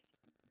motto.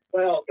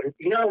 Well,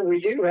 we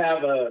do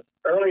have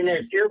early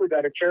next year, we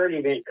got a charity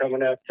event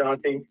coming up,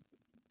 Chauncey.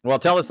 Well,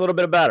 tell us a little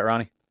bit about it,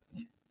 Ronnie.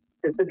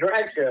 It's a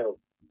drag show.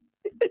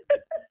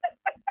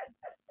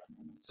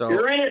 So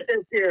you're in it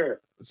this year.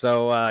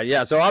 So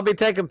yeah, so I'll be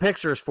taking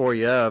pictures for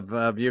you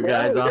of you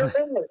guys on.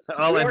 You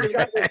already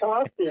got your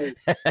costume.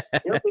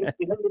 You'll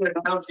be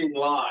announcing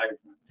live.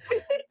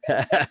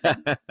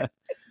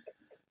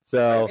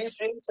 So have you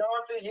seen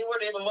Chauncey? He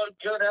wouldn't even look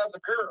good as a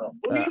girl.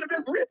 We need a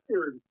good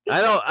Richard.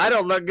 I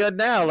don't look good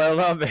now, let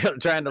alone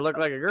trying to look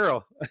like a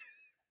girl.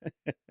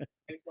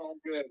 It's all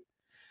good.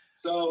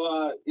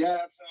 So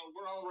so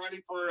we're all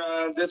ready for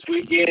this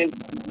weekend.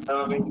 We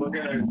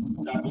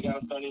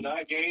got a Sunday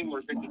night game.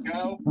 We're good to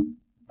go.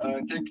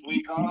 Take the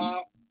week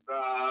off.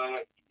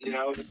 I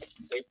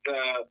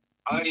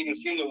haven't even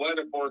seen the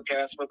weather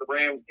forecast for the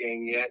Rams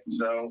game yet.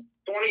 So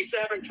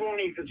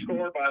 27-20 is the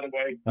score, by the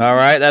way. All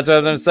right, that's what I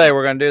was going to say.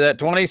 We're going to do that.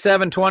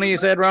 27-20, you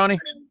said, Ronnie?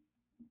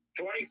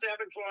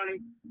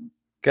 27-20.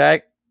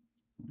 Okay.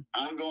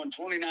 I'm going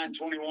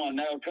 29-21.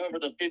 That'll cover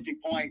the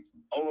 50-point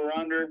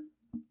over-under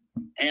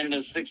and the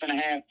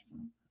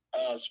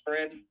 6.5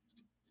 spread.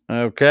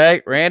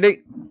 Okay,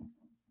 Randy?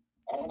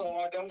 Although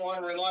I don't want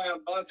to rely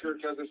on Bunker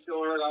because it's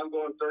still early, I'm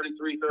going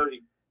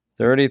 33-30.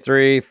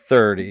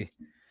 33-30.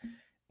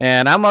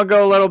 And I'm going to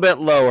go a little bit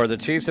lower. The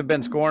Chiefs have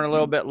been scoring a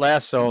little bit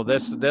less, so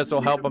this will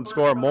help them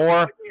score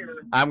more.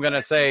 I'm going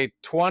to say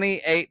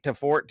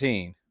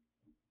 28-14.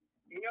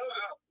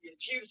 The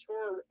Chiefs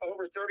score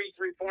over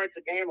 33 points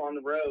a game on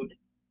the road.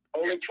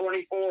 Only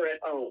 24 at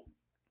home.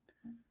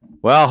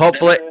 Well,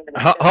 hopefully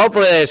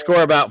they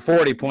score about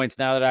 40 points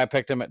now that I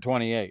picked them at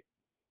 28.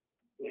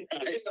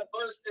 It's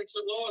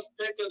the lowest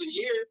pick of the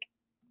year.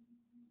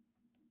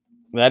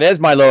 That is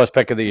my lowest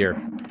pick of the year.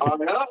 I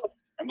know.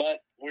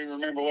 But we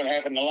remember what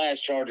happened in the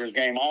last Chargers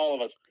game. All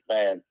of us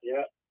bad.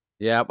 Yeah.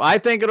 Yeah, I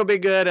think it'll be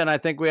good, and I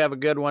think we have a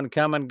good one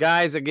coming.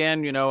 Guys,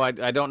 again, I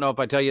don't know if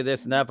I tell you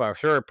this enough. I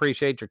sure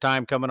appreciate your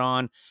time coming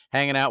on,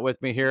 hanging out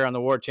with me here on the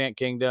War Chant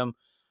Kingdom.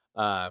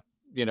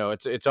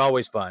 It's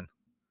always fun.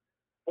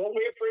 Well,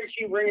 we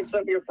appreciate you bringing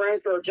some of your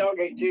friends to our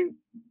tailgate, too.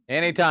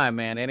 Anytime,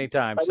 man.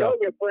 Anytime. I So know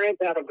your friends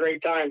have a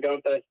great time,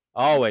 don't they?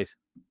 always.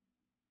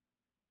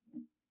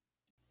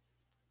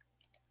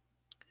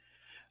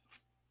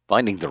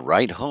 Finding the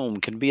right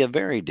home can be a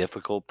very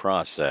difficult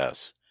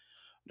process.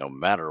 No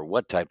matter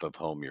what type of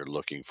home you're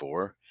looking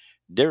for,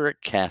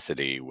 Derek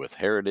Cassidy with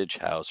Heritage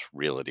House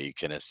Realty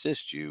can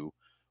assist you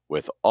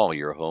with all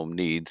your home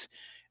needs,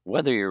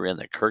 whether you're in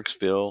the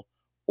Kirksville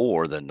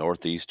or the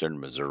northeastern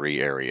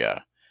Missouri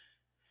area.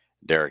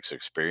 Derek's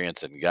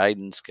experience and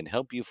guidance can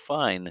help you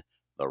find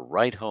the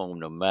right home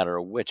no matter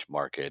which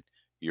market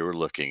you're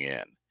looking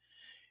in.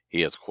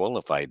 He is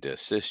qualified to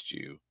assist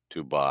you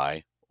to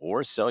buy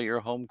or sell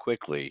your home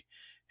quickly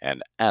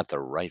and at the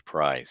right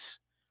price.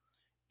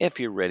 If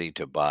you're ready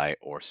to buy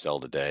or sell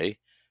today,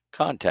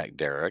 contact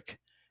Derek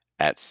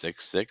at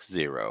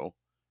 660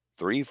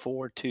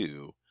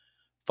 342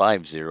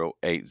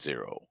 5080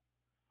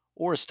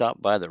 or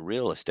stop by the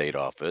real estate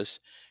office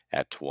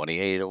at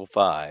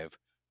 2805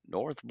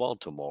 North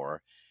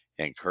Baltimore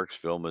in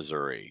Kirksville,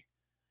 Missouri.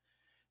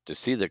 To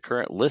see the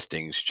current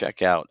listings,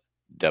 check out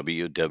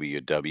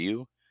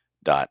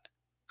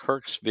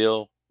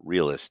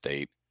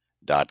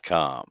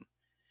www.kirksvillerealestate.com.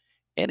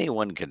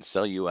 Anyone can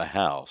sell you a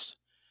house,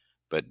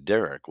 but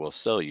Derek will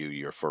sell you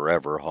your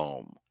forever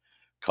home.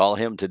 Call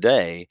him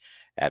today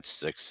at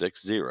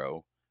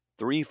 660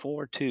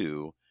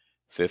 342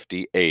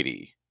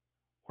 5080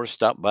 or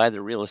stop by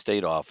the real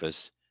estate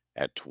office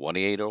at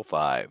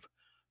 2805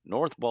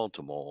 North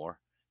Baltimore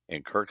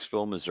in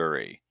Kirksville,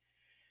 Missouri.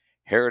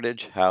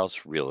 Heritage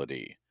House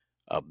Realty,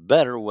 a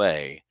better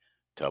way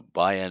to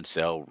buy and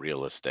sell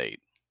real estate.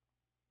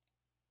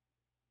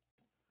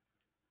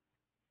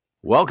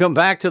 Welcome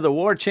back to the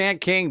War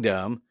Chant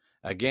Kingdom.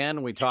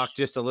 Again, we talked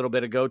just a little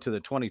bit ago to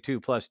the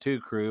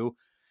 22+2 crew.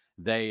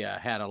 They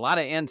had a lot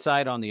of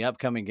insight on the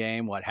upcoming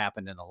game, what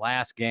happened in the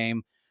last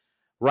game.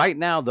 Right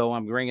now, though,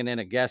 I'm bringing in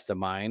a guest of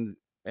mine,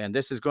 and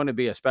this is going to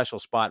be a special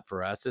spot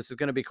for us. This is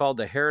going to be called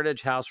the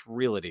Heritage House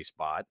Realty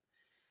spot.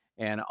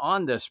 And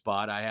on this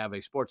spot, I have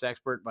a sports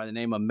expert by the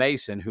name of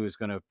Mason, who is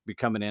going to be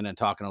coming in and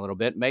talking a little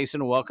bit.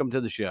 Mason, welcome to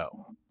the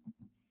show.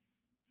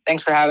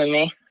 Thanks for having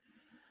me.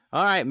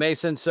 All right,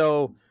 Mason.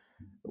 So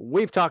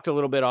we've talked a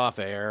little bit off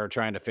air,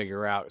 trying to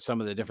figure out some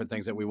of the different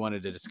things that we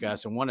wanted to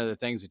discuss. And one of the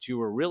things that you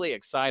were really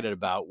excited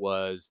about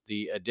was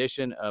the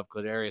addition of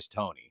Kadarius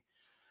Toney.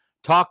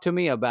 Talk to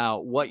me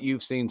about what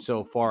you've seen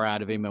so far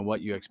out of him and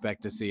what you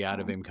expect to see out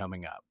of him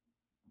coming up.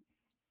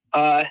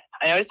 I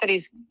noticed that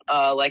he's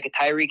like a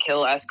Tyreek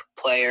Hill-esque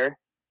player.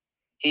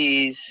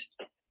 He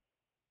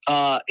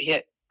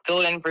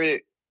filled in for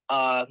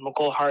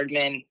McCole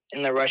Hardman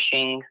in the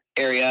rushing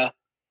area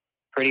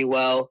pretty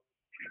well.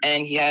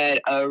 And he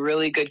had a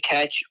really good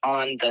catch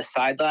on the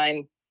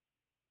sideline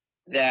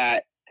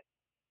that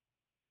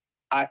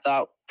I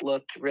thought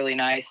looked really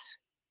nice.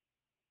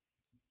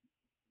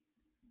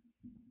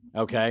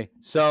 Okay,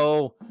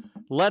 so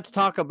let's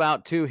talk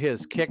about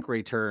his kick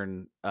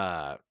return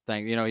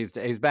thing. You know,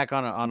 he's back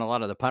on a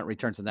lot of the punt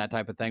returns and that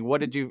type of thing.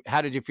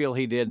 How did you feel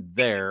he did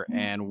there,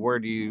 and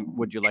would you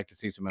like to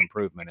see some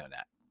improvement in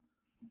that?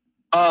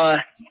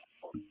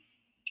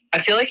 I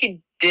feel like he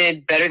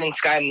did better than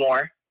Sky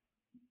Moore,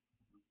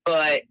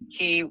 but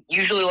he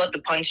usually let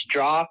the punch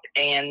drop,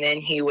 and then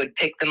he would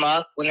pick them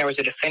up when there was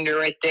a defender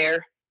right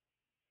there,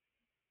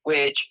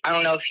 which I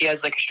don't know if he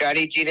has like a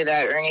strategy to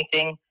that or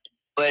anything,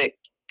 but it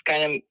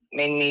kind of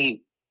made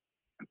me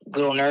a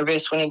little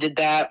nervous when he did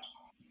that.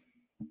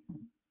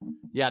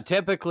 Yeah,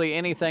 typically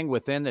anything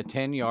within the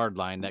 10-yard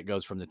line that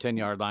goes from the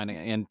 10-yard line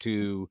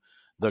into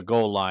the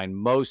goal line,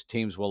 most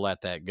teams will let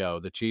that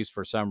go. The Chiefs,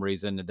 for some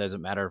reason, it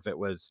doesn't matter if it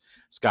was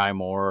Sky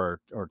Moore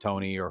or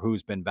Toney or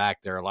who's been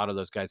back there. A lot of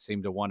those guys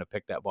seem to want to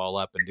pick that ball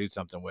up and do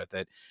something with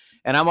it.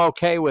 And I'm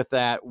okay with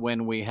that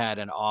when we had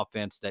an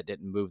offense that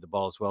didn't move the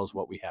ball as well as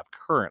what we have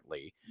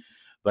currently.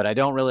 But I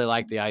don't really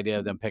like the idea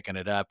of them picking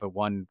it up. But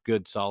one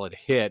good solid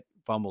hit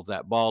fumbles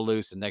that ball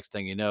loose, and next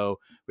thing you know,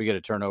 we get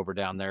a turnover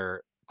down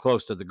there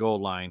close to the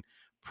goal line.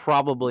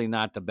 Probably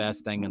not the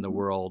best thing in the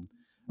world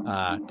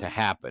to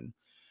happen.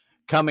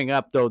 Coming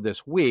up, though,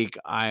 this week,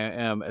 I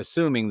am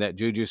assuming that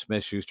Juju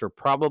Smith-Schuster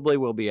probably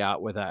will be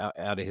out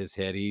out of his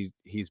head.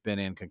 He's been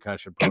in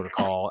concussion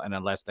protocol, and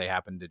unless they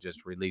happen to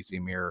just release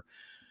him here,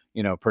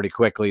 pretty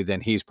quickly, then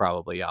he's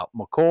probably out.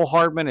 McCole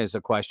Hardman is a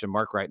question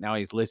mark right now.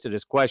 He's listed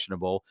as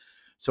questionable.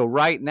 So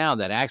right now,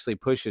 that actually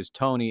pushes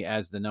Toney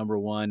as the number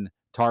one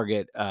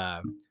target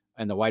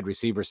and the wide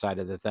receiver side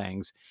of the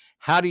things.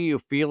 How do you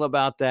feel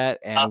about that,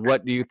 and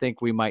what do you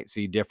think we might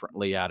see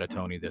differently out of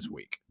Toney this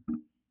week?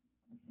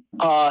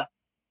 I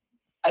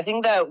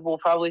think that we'll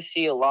probably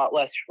see a lot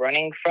less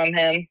running from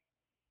him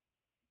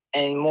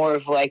and more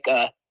of like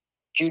a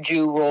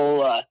Juju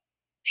role,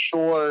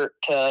 short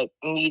to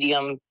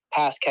medium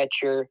pass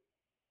catcher,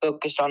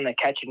 focused on the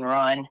catch and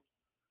run.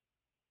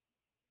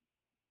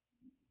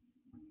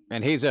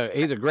 And he's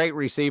a great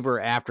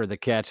receiver after the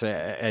catch,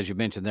 as you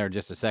mentioned there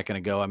just a second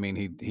ago. I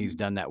mean, he's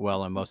done that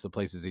well in most of the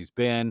places he's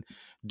been.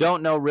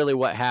 Don't know really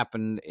what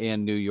happened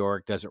in New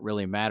York. Doesn't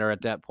really matter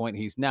at that point.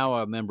 He's now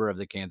a member of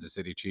the Kansas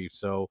City Chiefs.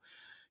 So,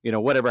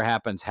 whatever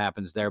happens,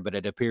 happens there. But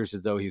it appears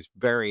as though he's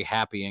very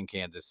happy in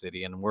Kansas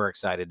City, and we're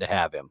excited to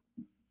have him.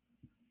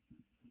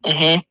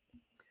 Mm-hmm.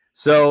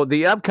 So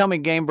the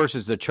upcoming game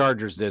versus the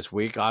Chargers this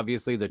week,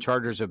 obviously the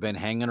Chargers have been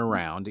hanging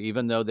around,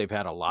 even though they've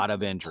had a lot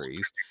of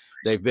injuries.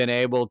 They've been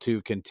able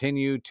to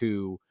continue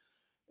to,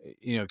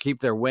 keep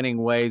their winning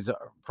ways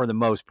for the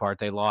most part.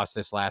 They lost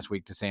this last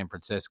week to San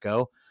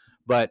Francisco,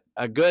 but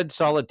a good,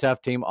 solid,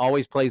 tough team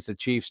always plays the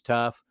Chiefs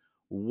tough.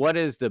 What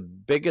is the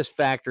biggest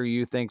factor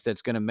you think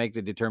that's going to make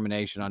the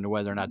determination on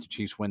whether or not the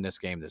Chiefs win this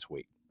game this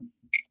week?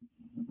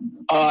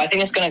 I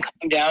think it's going to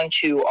come down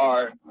to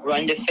our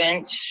run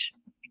defense.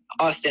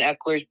 Austin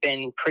Eckler's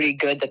been pretty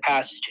good the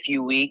past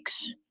few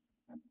weeks.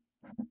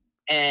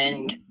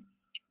 And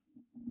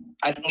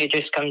I think it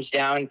just comes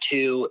down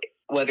to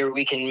whether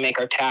we can make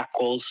our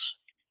tackles.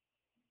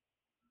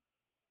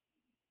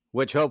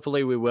 Which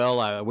hopefully we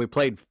will. We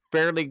played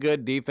fairly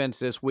good defense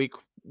this week.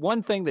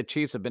 One thing the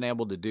Chiefs have been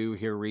able to do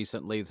here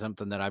recently,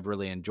 something that I've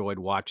really enjoyed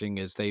watching,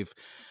 is they've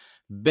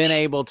been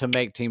able to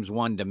make teams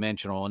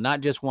one-dimensional, and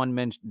not just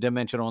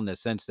one-dimensional in the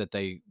sense that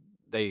they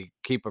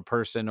keep a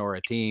person or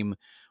a team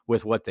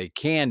with what they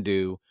can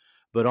do,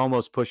 but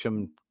almost push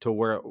them to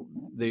where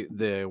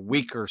the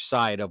weaker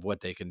side of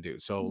what they can do.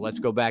 So let's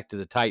go back to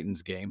the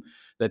Titans game.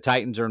 The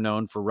Titans are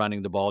known for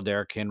running the ball.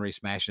 Derrick Henry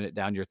smashing it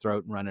down your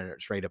throat and running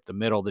it straight up the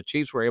middle. The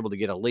Chiefs were able to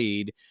get a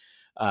lead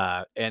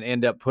and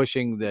end up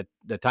pushing the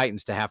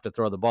Titans to have to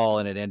throw the ball,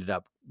 and it ended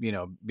up,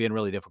 being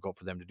really difficult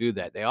for them to do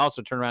that. They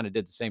also turned around and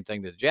did the same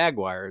thing to the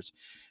Jaguars,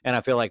 and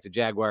I feel like the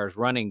Jaguars'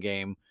 running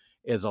game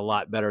is a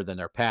lot better than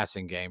their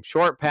passing game.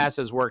 Short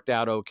passes worked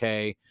out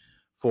okay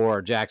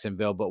for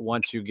Jacksonville, but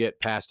once you get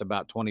past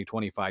about 20,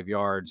 25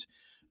 yards,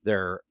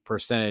 their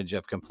percentage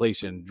of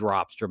completion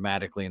drops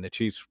dramatically, and the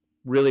Chiefs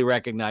really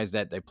recognize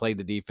that. They played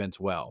the defense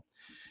well.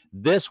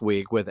 This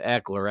week with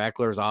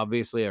Eckler's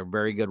obviously a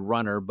very good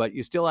runner, but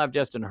you still have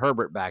Justin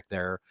Herbert back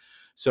there.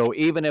 So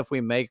even if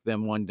we make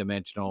them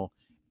one-dimensional,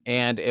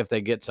 and if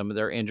they get some of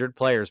their injured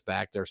players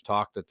back, there's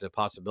talk that the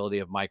possibility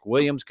of Mike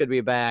Williams could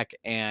be back,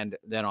 and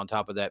then on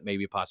top of that,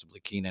 maybe possibly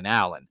Keenan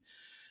Allen.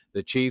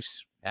 The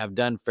Chiefs have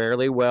done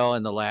fairly well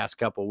in the last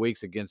couple of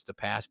weeks against the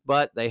pass,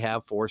 but they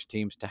have forced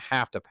teams to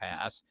have to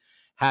pass.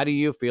 How do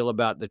you feel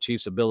about the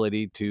Chiefs'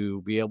 ability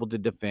to be able to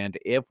defend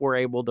if we're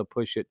able to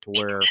push it to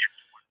where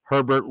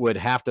Herbert would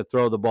have to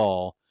throw the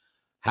ball?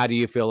 How do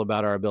you feel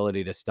about our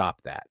ability to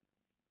stop that?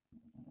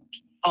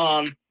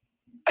 I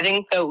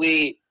think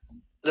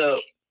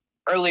that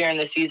earlier in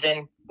the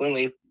season when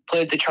we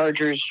played the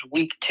Chargers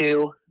week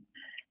 2,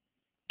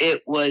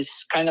 it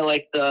was kind of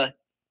like the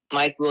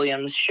Mike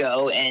Williams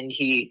show, and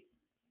he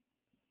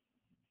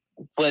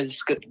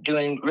was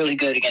doing really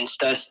good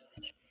against us.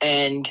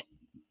 And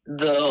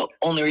the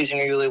only reason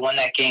we really won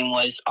that game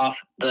was off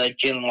the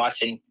Jalen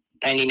Watson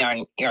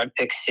 99-yard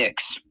pick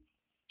 6.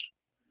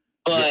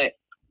 But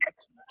I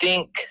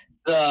think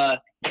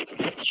the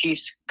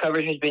Chiefs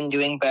coverage has been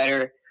doing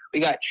better. We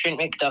got Trent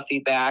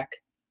McDuffie back,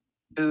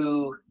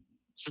 who's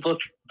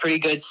looked pretty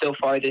good so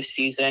far this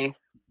season.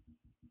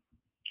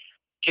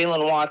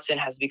 Jalen Watson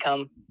has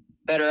become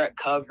better at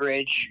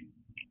coverage,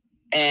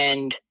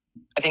 and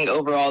I think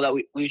overall that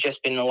we've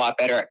just been a lot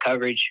better at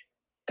coverage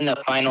in the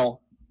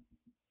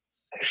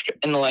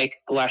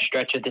last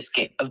stretch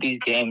of these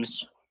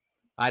games.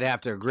 I'd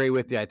have to agree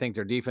with you. I think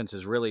their defense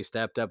has really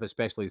stepped up,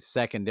 especially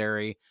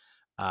secondary.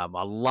 A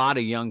lot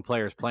of young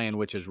players playing,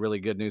 which is really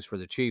good news for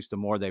the Chiefs. The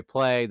more they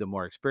play, the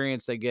more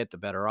experience they get, the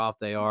better off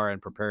they are,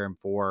 and prepare them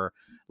for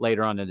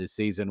later on in the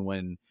season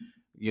when,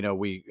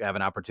 we have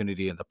an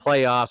opportunity in the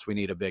playoffs. We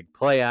need a big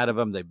play out of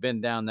them. They've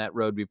been down that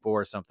road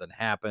before. Something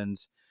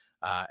happens,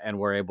 and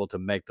we're able to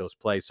make those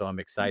plays. So I'm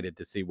excited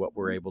to see what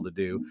we're able to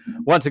do.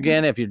 Once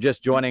again, if you're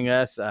just joining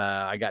us,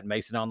 I got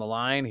Mason on the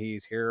line.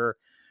 He's here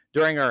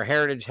during our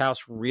Heritage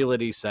House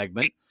Realty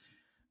segment.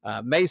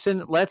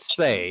 Mason, let's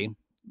say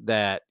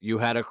that you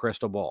had a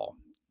crystal ball,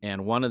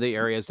 and one of the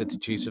areas that the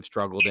Chiefs have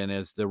struggled in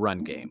is the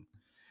run game.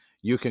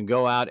 You can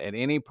go out at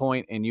any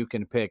point and you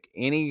can pick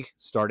any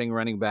starting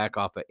running back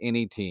off of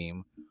any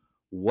team.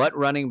 What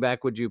running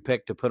back would you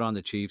pick to put on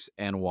the Chiefs,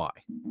 and why?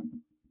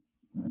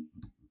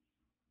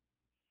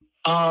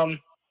 I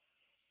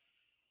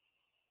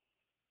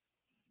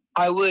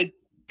would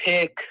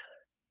pick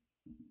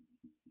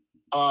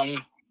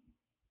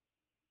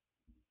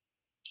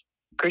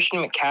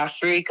Christian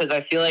McCaffrey, because I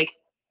feel like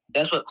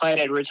that's what Clyde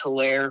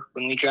Edwards-Helaire,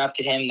 when we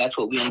drafted him, that's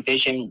what we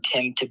envisioned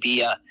him to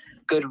be: a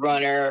good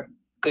runner,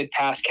 good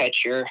pass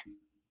catcher.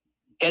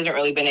 He hasn't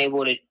really been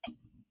able to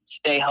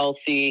stay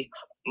healthy,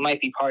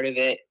 might be part of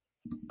it.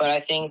 But I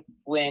think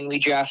when we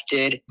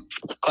drafted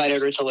Clyde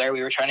Edwards-Helaire,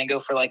 we were trying to go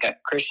for like a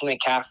Christian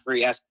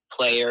McCaffrey-esque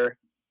player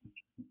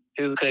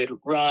who could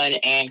run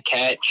and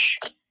catch.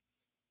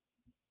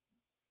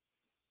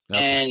 Okay.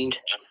 And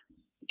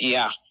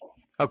yeah.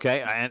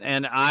 Okay,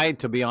 and I,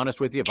 to be honest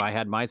with you, if I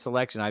had my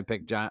selection, I'd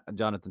pick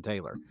Jonathan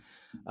Taylor.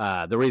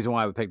 The reason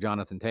why I would pick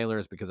Jonathan Taylor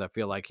is because I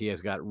feel like he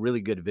has got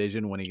really good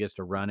vision when he gets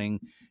to running.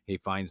 He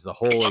finds the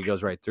hole, he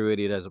goes right through it.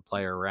 He doesn't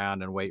play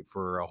around and wait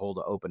for a hole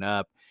to open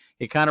up.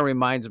 He kind of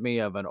reminds me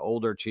of an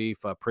older Chief,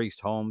 Priest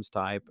Holmes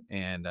type,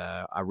 and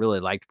I really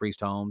liked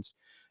Priest Holmes,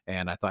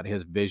 and I thought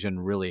his vision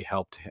really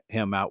helped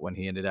him out when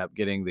he ended up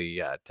getting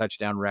the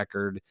touchdown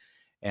record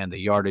and the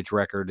yardage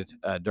record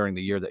during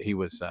the year that he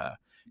was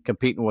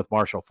competing with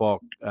Marshall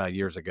Faulk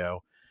years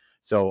ago.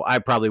 So I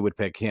probably would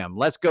pick him.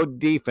 Let's go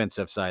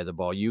defensive side of the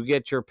ball. You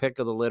get your pick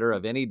of the litter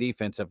of any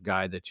defensive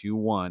guy that you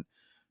want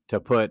to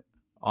put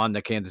on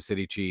the Kansas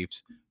City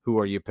Chiefs. Who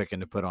are you picking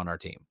to put on our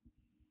team?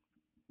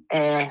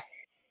 I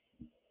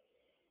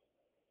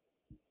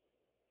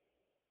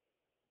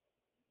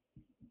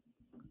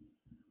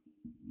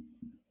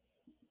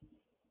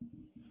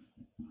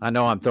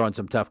know I'm throwing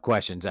some tough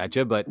questions at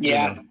you, but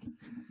Yeah.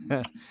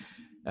 You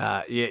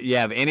know, you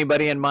have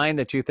anybody in mind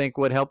that you think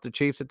would help the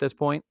Chiefs at this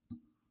point?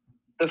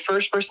 The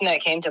first person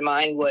that came to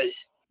mind was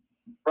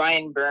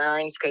Brian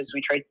Burns, because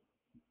we tried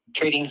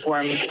trading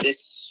for him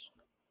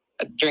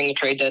during the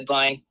trade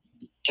deadline,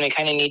 and we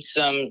kind of need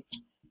some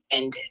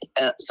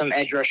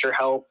edge rusher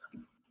help.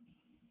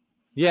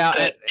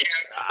 Yeah,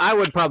 I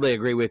would probably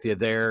agree with you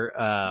there.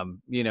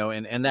 You know,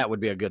 and that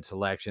would be a good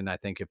selection. I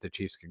think if the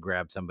Chiefs could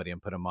grab somebody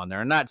and put them on there.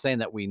 I'm not saying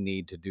that we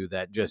need to do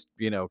that, just,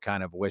 you know,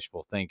 kind of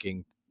wishful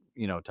thinking,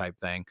 you know, type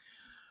thing.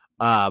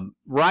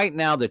 Right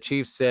now, the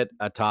Chiefs sit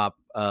atop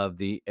of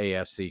the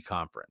AFC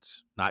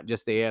conference, not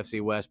just the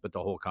AFC West, but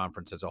the whole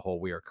conference as a whole.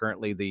 We are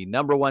currently the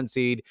number 1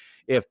 seed.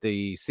 If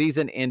the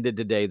season ended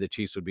today, the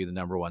Chiefs would be the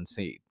number 1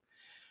 seed.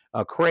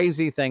 A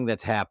crazy thing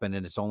that's happened,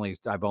 and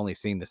I've only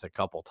seen this a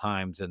couple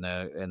times in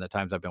the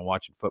times I've been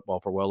watching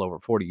football for well over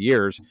 40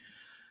 years,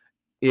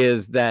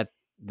 is that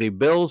the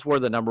Bills were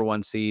the number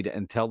 1 seed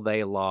until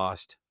they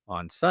lost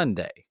on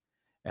Sunday.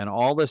 And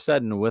all of a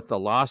sudden, with the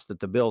loss that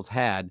the Bills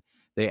had,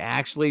 they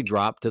actually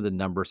dropped to the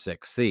number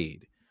 6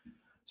 seed.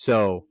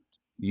 So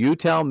you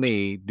tell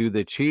me,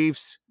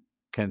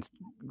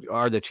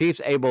 are the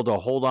Chiefs able to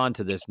hold on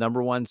to this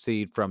number 1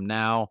 seed from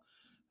now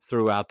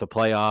throughout the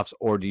playoffs,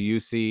 or do you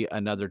see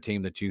another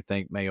team that you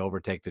think may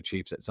overtake the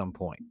Chiefs at some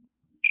point?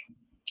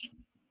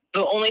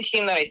 The only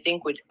team that I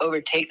think would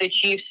overtake the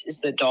Chiefs is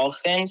the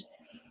Dolphins,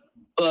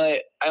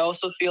 but I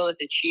also feel that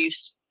the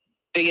Chiefs'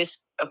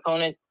 biggest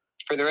opponent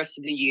for the rest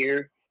of the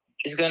year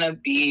is going to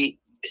be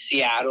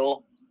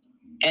Seattle,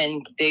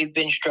 and they've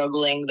been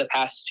struggling the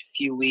past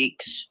few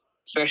weeks,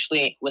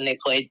 especially when they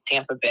played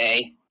Tampa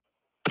Bay.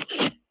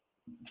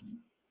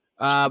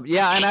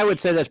 Yeah, and I would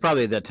say that's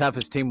probably the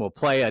toughest team we'll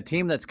play. A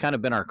team that's kind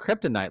of been our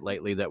kryptonite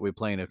lately that we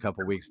play in a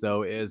couple weeks,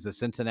 though, is the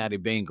Cincinnati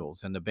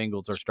Bengals, and the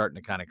Bengals are starting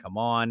to kind of come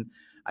on.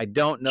 I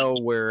don't know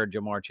where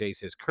Jamar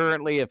Chase is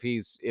currently, if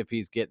he's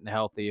getting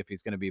healthy, if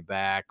he's going to be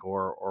back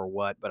or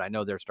what, but I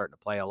know they're starting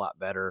to play a lot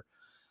better.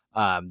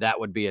 That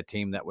would be a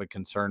team that would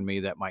concern me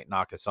that might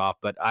knock us off,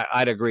 but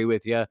I'd agree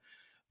with you.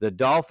 The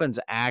Dolphins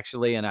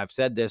actually, and I've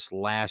said this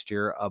last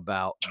year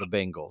about the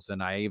Bengals,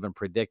 and I even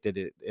predicted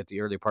it at the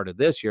early part of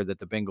this year that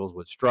the Bengals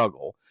would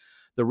struggle.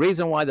 The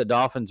reason why the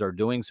Dolphins are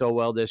doing so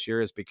well this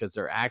year is because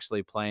they're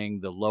actually playing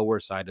the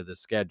lower side of the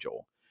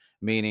schedule,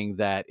 meaning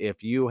that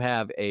if you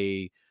have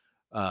a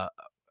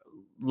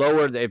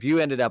if you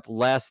ended up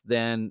less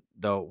than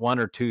the 1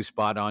 or 2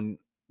 spot on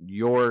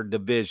your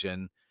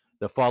division,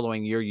 the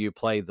following year you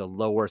play the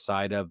lower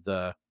side of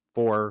the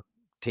 4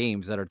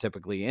 teams that are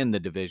typically in the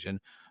division.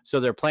 So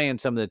they're playing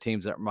some of the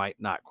teams that might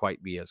not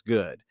quite be as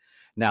good.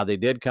 Now, they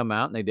did come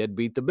out and they did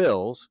beat the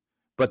Bills,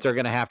 but they're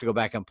going to have to go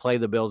back and play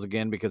the Bills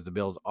again because the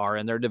Bills are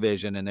in their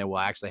division, and they will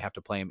actually have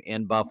to play them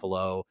in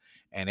Buffalo,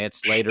 and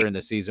it's later in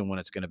the season when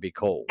it's going to be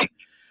cold.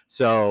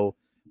 So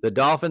the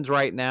Dolphins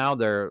right now,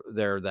 they're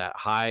that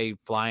high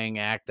flying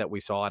act that we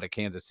saw out of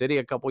Kansas City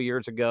a couple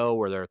years ago,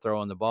 where they're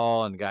throwing the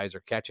ball and guys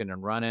are catching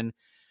and running.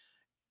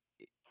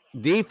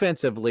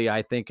 Defensively,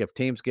 I think if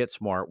teams get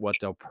smart, what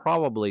they'll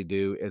probably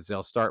do is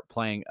they'll start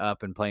playing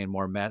up and playing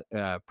more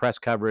press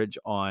coverage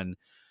on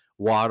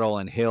Waddle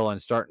and Hill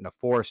and starting to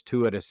force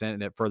Tua to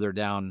send it further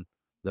down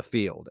the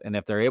field. And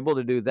if they're able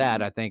to do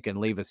that, I think, and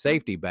leave a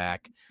safety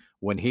back,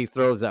 when he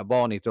throws that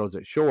ball and he throws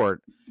it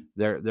short,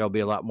 there'll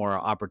be a lot more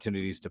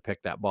opportunities to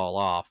pick that ball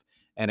off.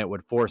 And it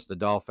would force the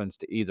Dolphins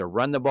to either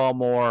run the ball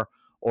more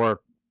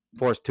or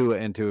force Tua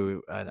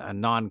into a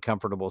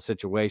non-comfortable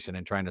situation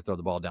and trying to throw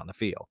the ball down the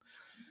field.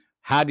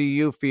 How do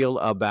you feel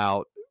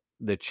about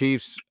the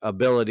Chiefs'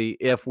 ability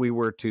if we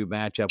were to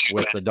match up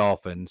with the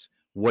Dolphins?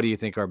 What do you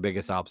think our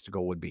biggest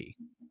obstacle would be?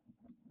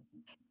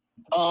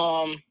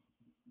 I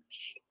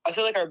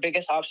feel like our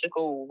biggest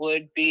obstacle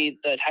would be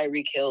the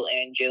Tyreek Hill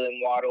and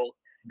Jalen Waddle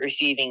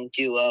receiving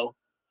duo,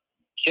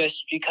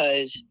 just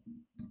because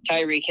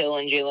Tyreek Hill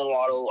and Jalen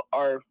Waddle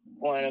are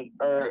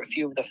a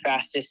few of the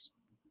fastest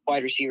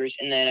wide receivers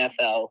in the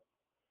NFL,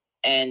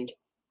 and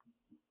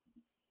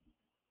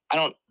I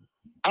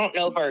don't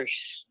know if our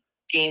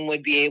scheme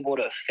would be able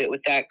to fit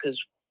with that,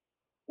 because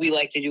we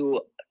like to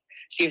do.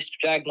 Steve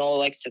Spagnuolo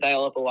likes to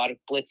dial up a lot of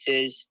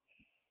blitzes,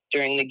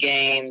 during the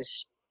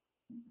games.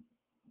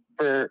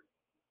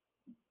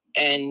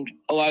 And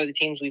a lot of the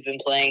teams we've been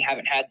playing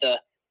haven't had the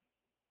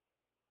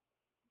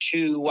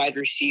 2 wide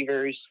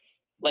receivers.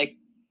 Like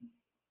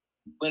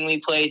when we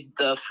played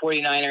the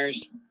 49ers,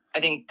 I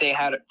think they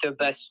had the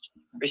best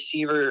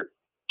receiver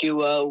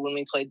duo when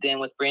we played them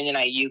with Brandon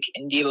Ayuk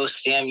and Deebo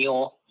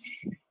Samuel.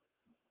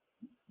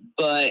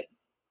 But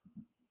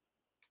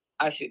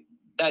I feel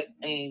that,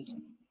 and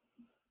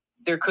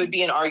there could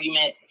be an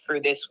argument for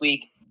this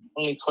week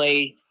when we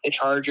play the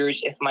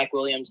Chargers if Mike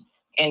Williams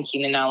and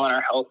Keenan Allen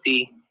are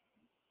healthy.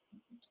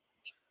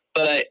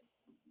 But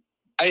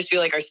I just feel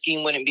like our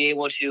scheme wouldn't be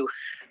able to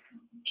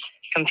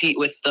compete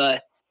with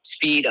the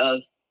speed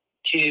of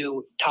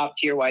 2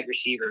 top-tier wide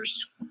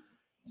receivers.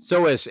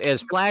 So as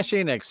flashy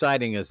and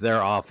exciting as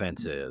their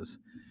offense is,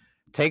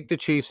 take the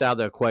Chiefs out of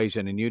the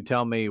equation and you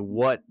tell me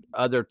what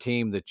other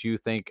team that you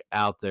think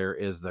out there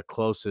is the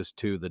closest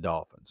to the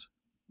Dolphins.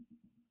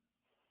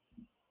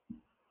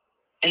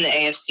 In the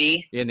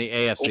AFC? In the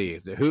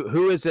AFC.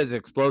 Who is as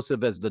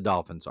explosive as the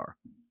Dolphins are?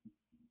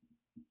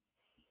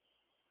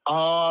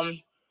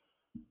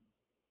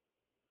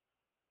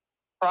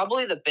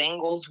 Probably the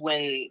Bengals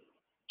when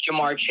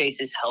Jamar Chase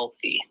is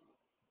healthy.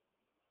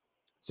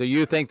 So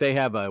you think they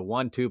have a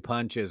 1-2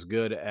 punch as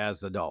good as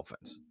the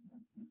Dolphins?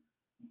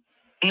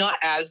 Not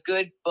as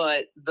good,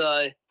 but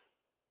the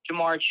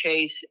Jamar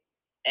Chase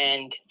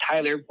and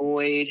Tyler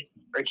Boyd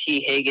or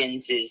T.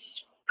 Higgins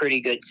is pretty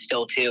good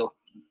still too.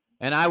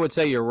 And I would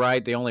say you're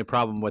right. The only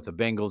problem with the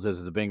Bengals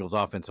is the Bengals'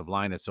 offensive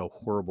line is so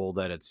horrible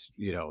that it's,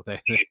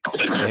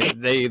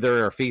 they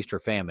either are feast or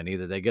famine.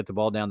 Either they get the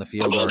ball down the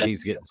field or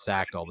he's getting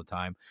sacked all the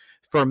time.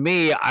 For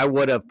me, I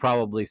would have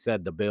probably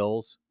said the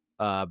Bills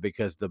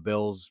because the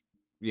Bills,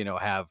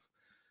 have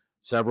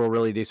several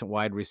really decent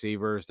wide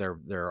receivers.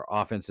 Their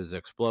offense is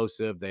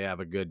explosive. They have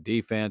a good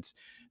defense.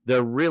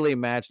 They're really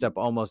matched up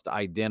almost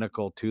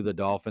identical to the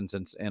Dolphins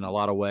in a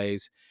lot of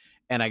ways.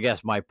 And I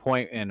guess my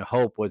point and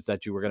hope was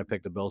that you were going to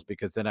pick the Bills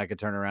because then I could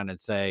turn around and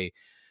say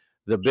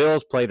the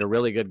Bills played a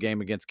really good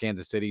game against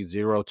Kansas City,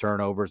 0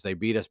 turnovers. They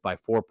beat us by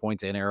 4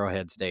 points in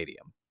Arrowhead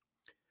Stadium.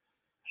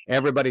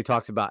 Everybody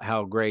talks about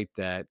how great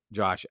that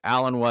Josh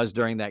Allen was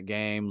during that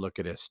game. Look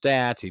at his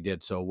stats. He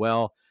did so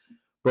well.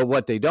 But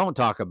what they don't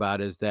talk about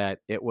is that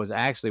it was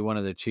actually one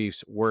of the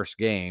Chiefs' worst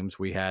games.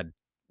 We had,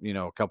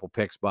 a couple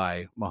picks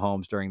by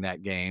Mahomes during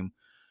that game.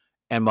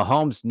 And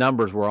Mahomes'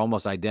 numbers were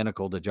almost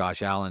identical to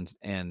Josh Allen's,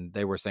 and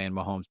they were saying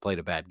Mahomes played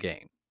a bad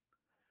game.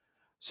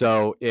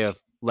 So if,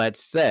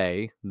 let's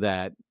say,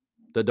 that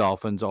the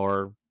Dolphins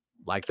are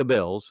like the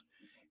Bills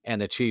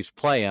and the Chiefs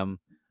play them,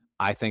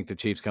 I think the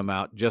Chiefs come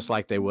out just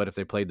like they would if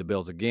they played the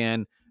Bills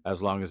again,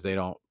 as long as they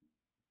don't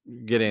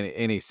get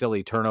any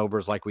silly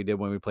turnovers like we did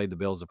when we played the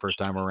Bills the first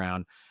time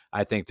around.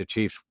 I think the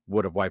Chiefs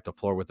would have wiped the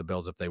floor with the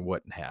Bills if they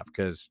wouldn't have,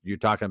 because you're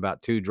talking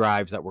about 2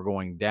 drives that were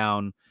going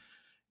down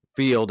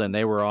field and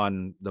they were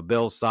on the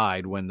Bills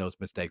side when those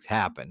mistakes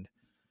happened.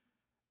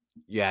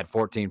 You had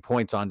 14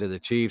 points onto the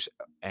Chiefs,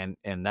 and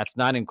that's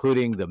not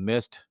including the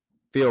missed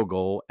field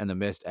goal and the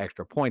missed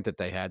extra point that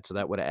they had. So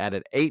that would have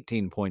added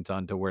 18 points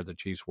onto where the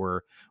Chiefs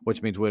were,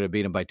 which means we would have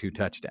beat them by 2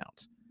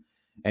 touchdowns.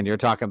 And you're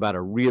talking about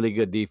a really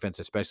good defense,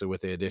 especially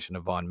with the addition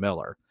of Von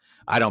Miller.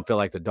 I don't feel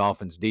like the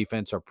Dolphins'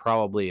 defense are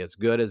probably as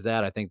good as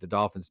that. I think the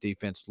Dolphins'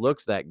 defense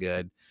looks that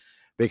good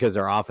because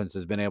their offense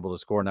has been able to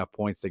score enough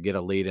points to get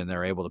a lead, and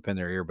they're able to pin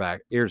their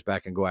ears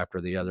back and go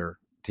after the other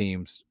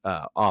team's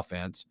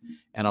offense.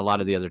 And a lot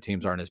of the other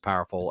teams aren't as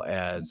powerful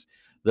as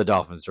the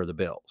Dolphins or the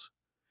Bills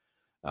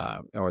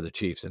or the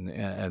Chiefs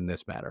in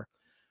this matter.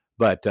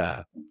 But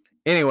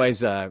anyways,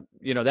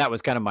 that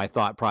was kind of my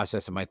thought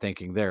process and my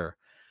thinking there.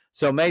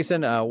 So,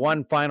 Mason,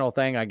 one final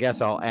thing I guess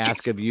I'll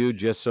ask of you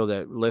just so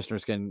that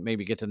listeners can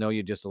maybe get to know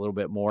you just a little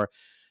bit more.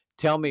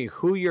 Tell me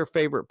who your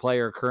favorite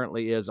player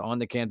currently is on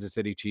the Kansas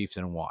City Chiefs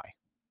and why.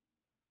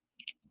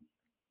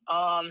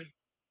 I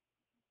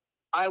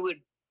would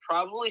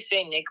probably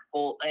say Nick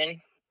Bolton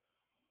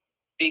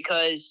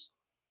because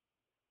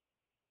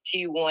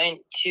he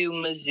went to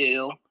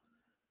Mizzou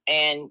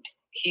and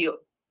he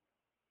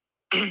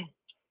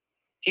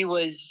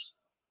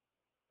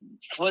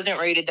wasn't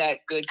rated that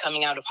good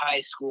coming out of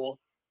high school,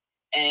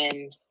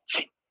 and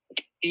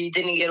he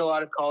didn't get a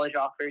lot of college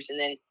offers. And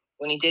then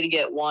when he did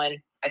get one,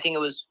 I think it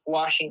was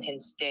Washington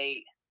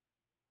State,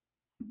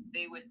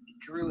 they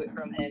withdrew it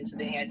from him, so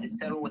they had to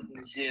settle with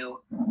Mizzou.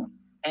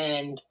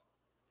 And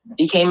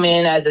he came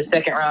in as a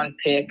second-round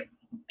pick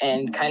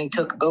and kind of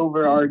took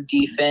over our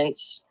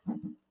defense.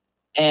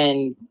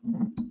 And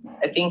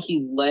I think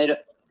he led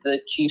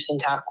the Chiefs in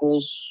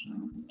tackles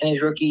in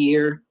his rookie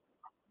year.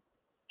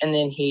 And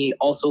then he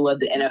also led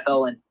the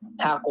NFL in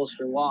tackles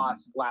for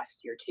loss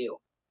last year, too.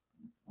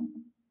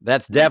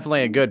 That's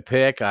definitely a good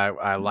pick.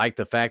 I like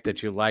the fact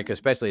that you like,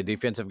 especially a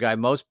defensive guy.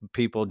 Most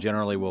people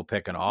generally will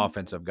pick an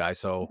offensive guy.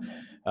 So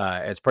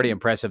it's pretty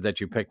impressive that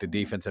you picked a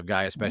defensive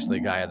guy, especially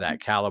a guy of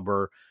that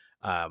caliber.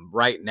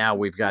 Right now,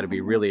 we've got to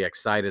be really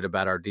excited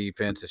about our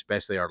defense,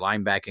 especially our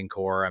linebacking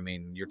core. I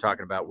mean, you're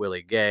talking about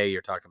Willie Gay,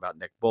 you're talking about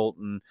Nick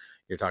Bolton,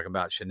 you're talking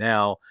about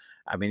Chanel.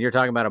 I mean, you're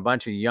talking about a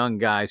bunch of young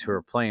guys who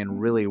are playing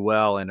really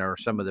well and are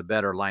some of the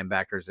better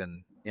linebackers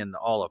in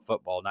all of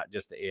football, not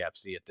just the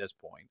AFC at this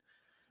point.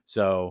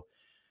 So,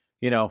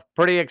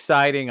 pretty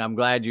exciting. I'm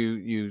glad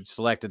you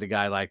selected a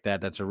guy like that.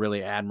 That's a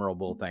really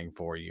admirable thing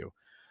for you.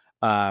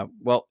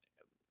 Well,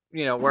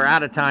 we're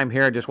out of time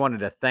here. I just wanted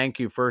to thank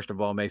you, first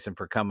of all, Mason,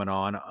 for coming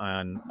on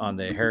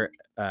the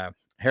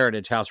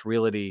Heritage House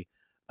Realty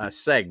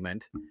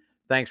segment.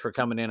 Thanks for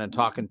coming in and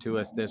talking to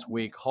us this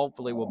week.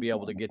 Hopefully, we'll be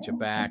able to get you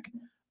back.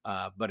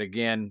 But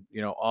again,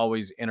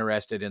 always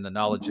interested in the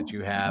knowledge that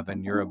you have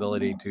and your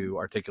ability to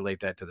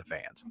articulate that to the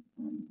fans.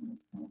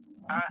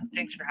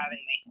 Thanks for having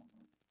me.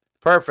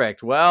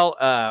 Perfect. Well,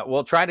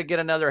 we'll try to get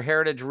another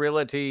Heritage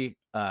Realty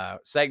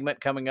segment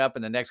coming up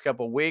in the next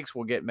couple of weeks.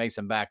 We'll get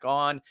Mason back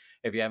on.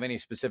 If you have any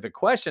specific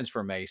questions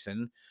for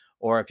Mason,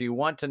 or if you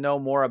want to know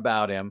more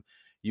about him,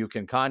 you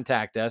can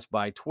contact us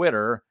by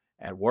Twitter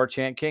at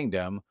Warchant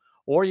Kingdom,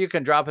 or you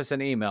can drop us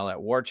an email at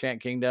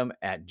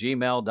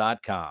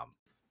warchantkingdom@gmail.com.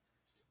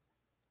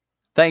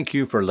 Thank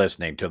you for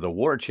listening to the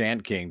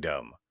Warchant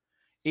Kingdom.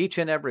 Each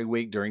and every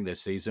week during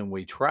this season,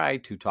 we try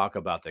to talk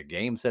about the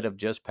games that have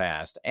just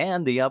passed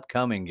and the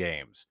upcoming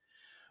games.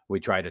 We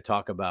try to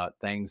talk about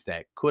things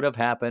that could have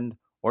happened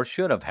or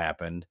should have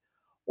happened,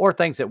 or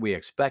things that we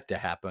expect to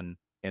happen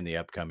in the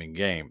upcoming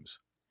games.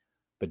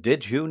 But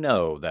did you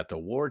know that the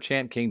War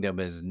Chant Kingdom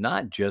is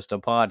not just a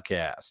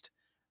podcast?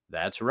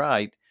 That's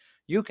right.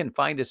 You can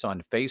find us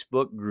on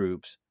Facebook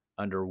groups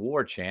under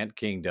War Chant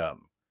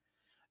Kingdom.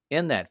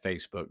 In that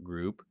Facebook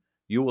group,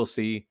 you will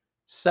see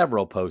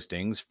several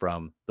postings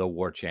from the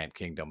War Chant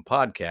Kingdom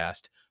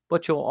podcast,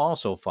 but you'll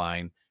also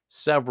find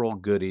several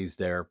goodies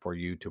there for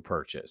you to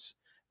purchase.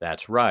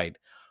 That's right.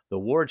 The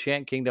War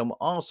Chant Kingdom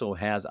also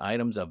has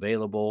items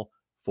available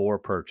for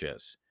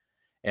purchase.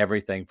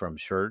 Everything from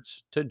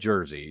shirts to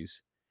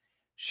jerseys,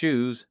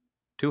 shoes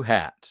to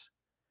hats.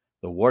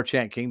 The War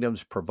Chant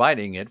Kingdom's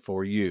providing it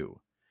for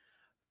you.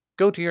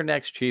 Go to your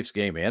next Chiefs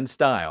game in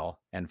style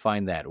and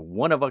find that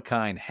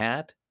one-of-a-kind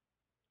hat,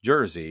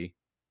 jersey,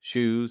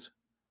 shoes,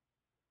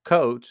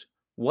 coats,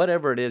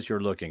 whatever it is you're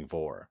looking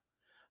for.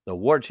 The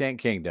War Chant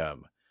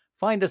Kingdom.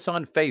 Find us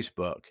on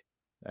Facebook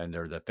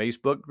under the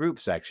Facebook group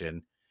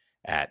section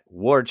at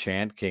War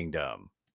Chant Kingdom.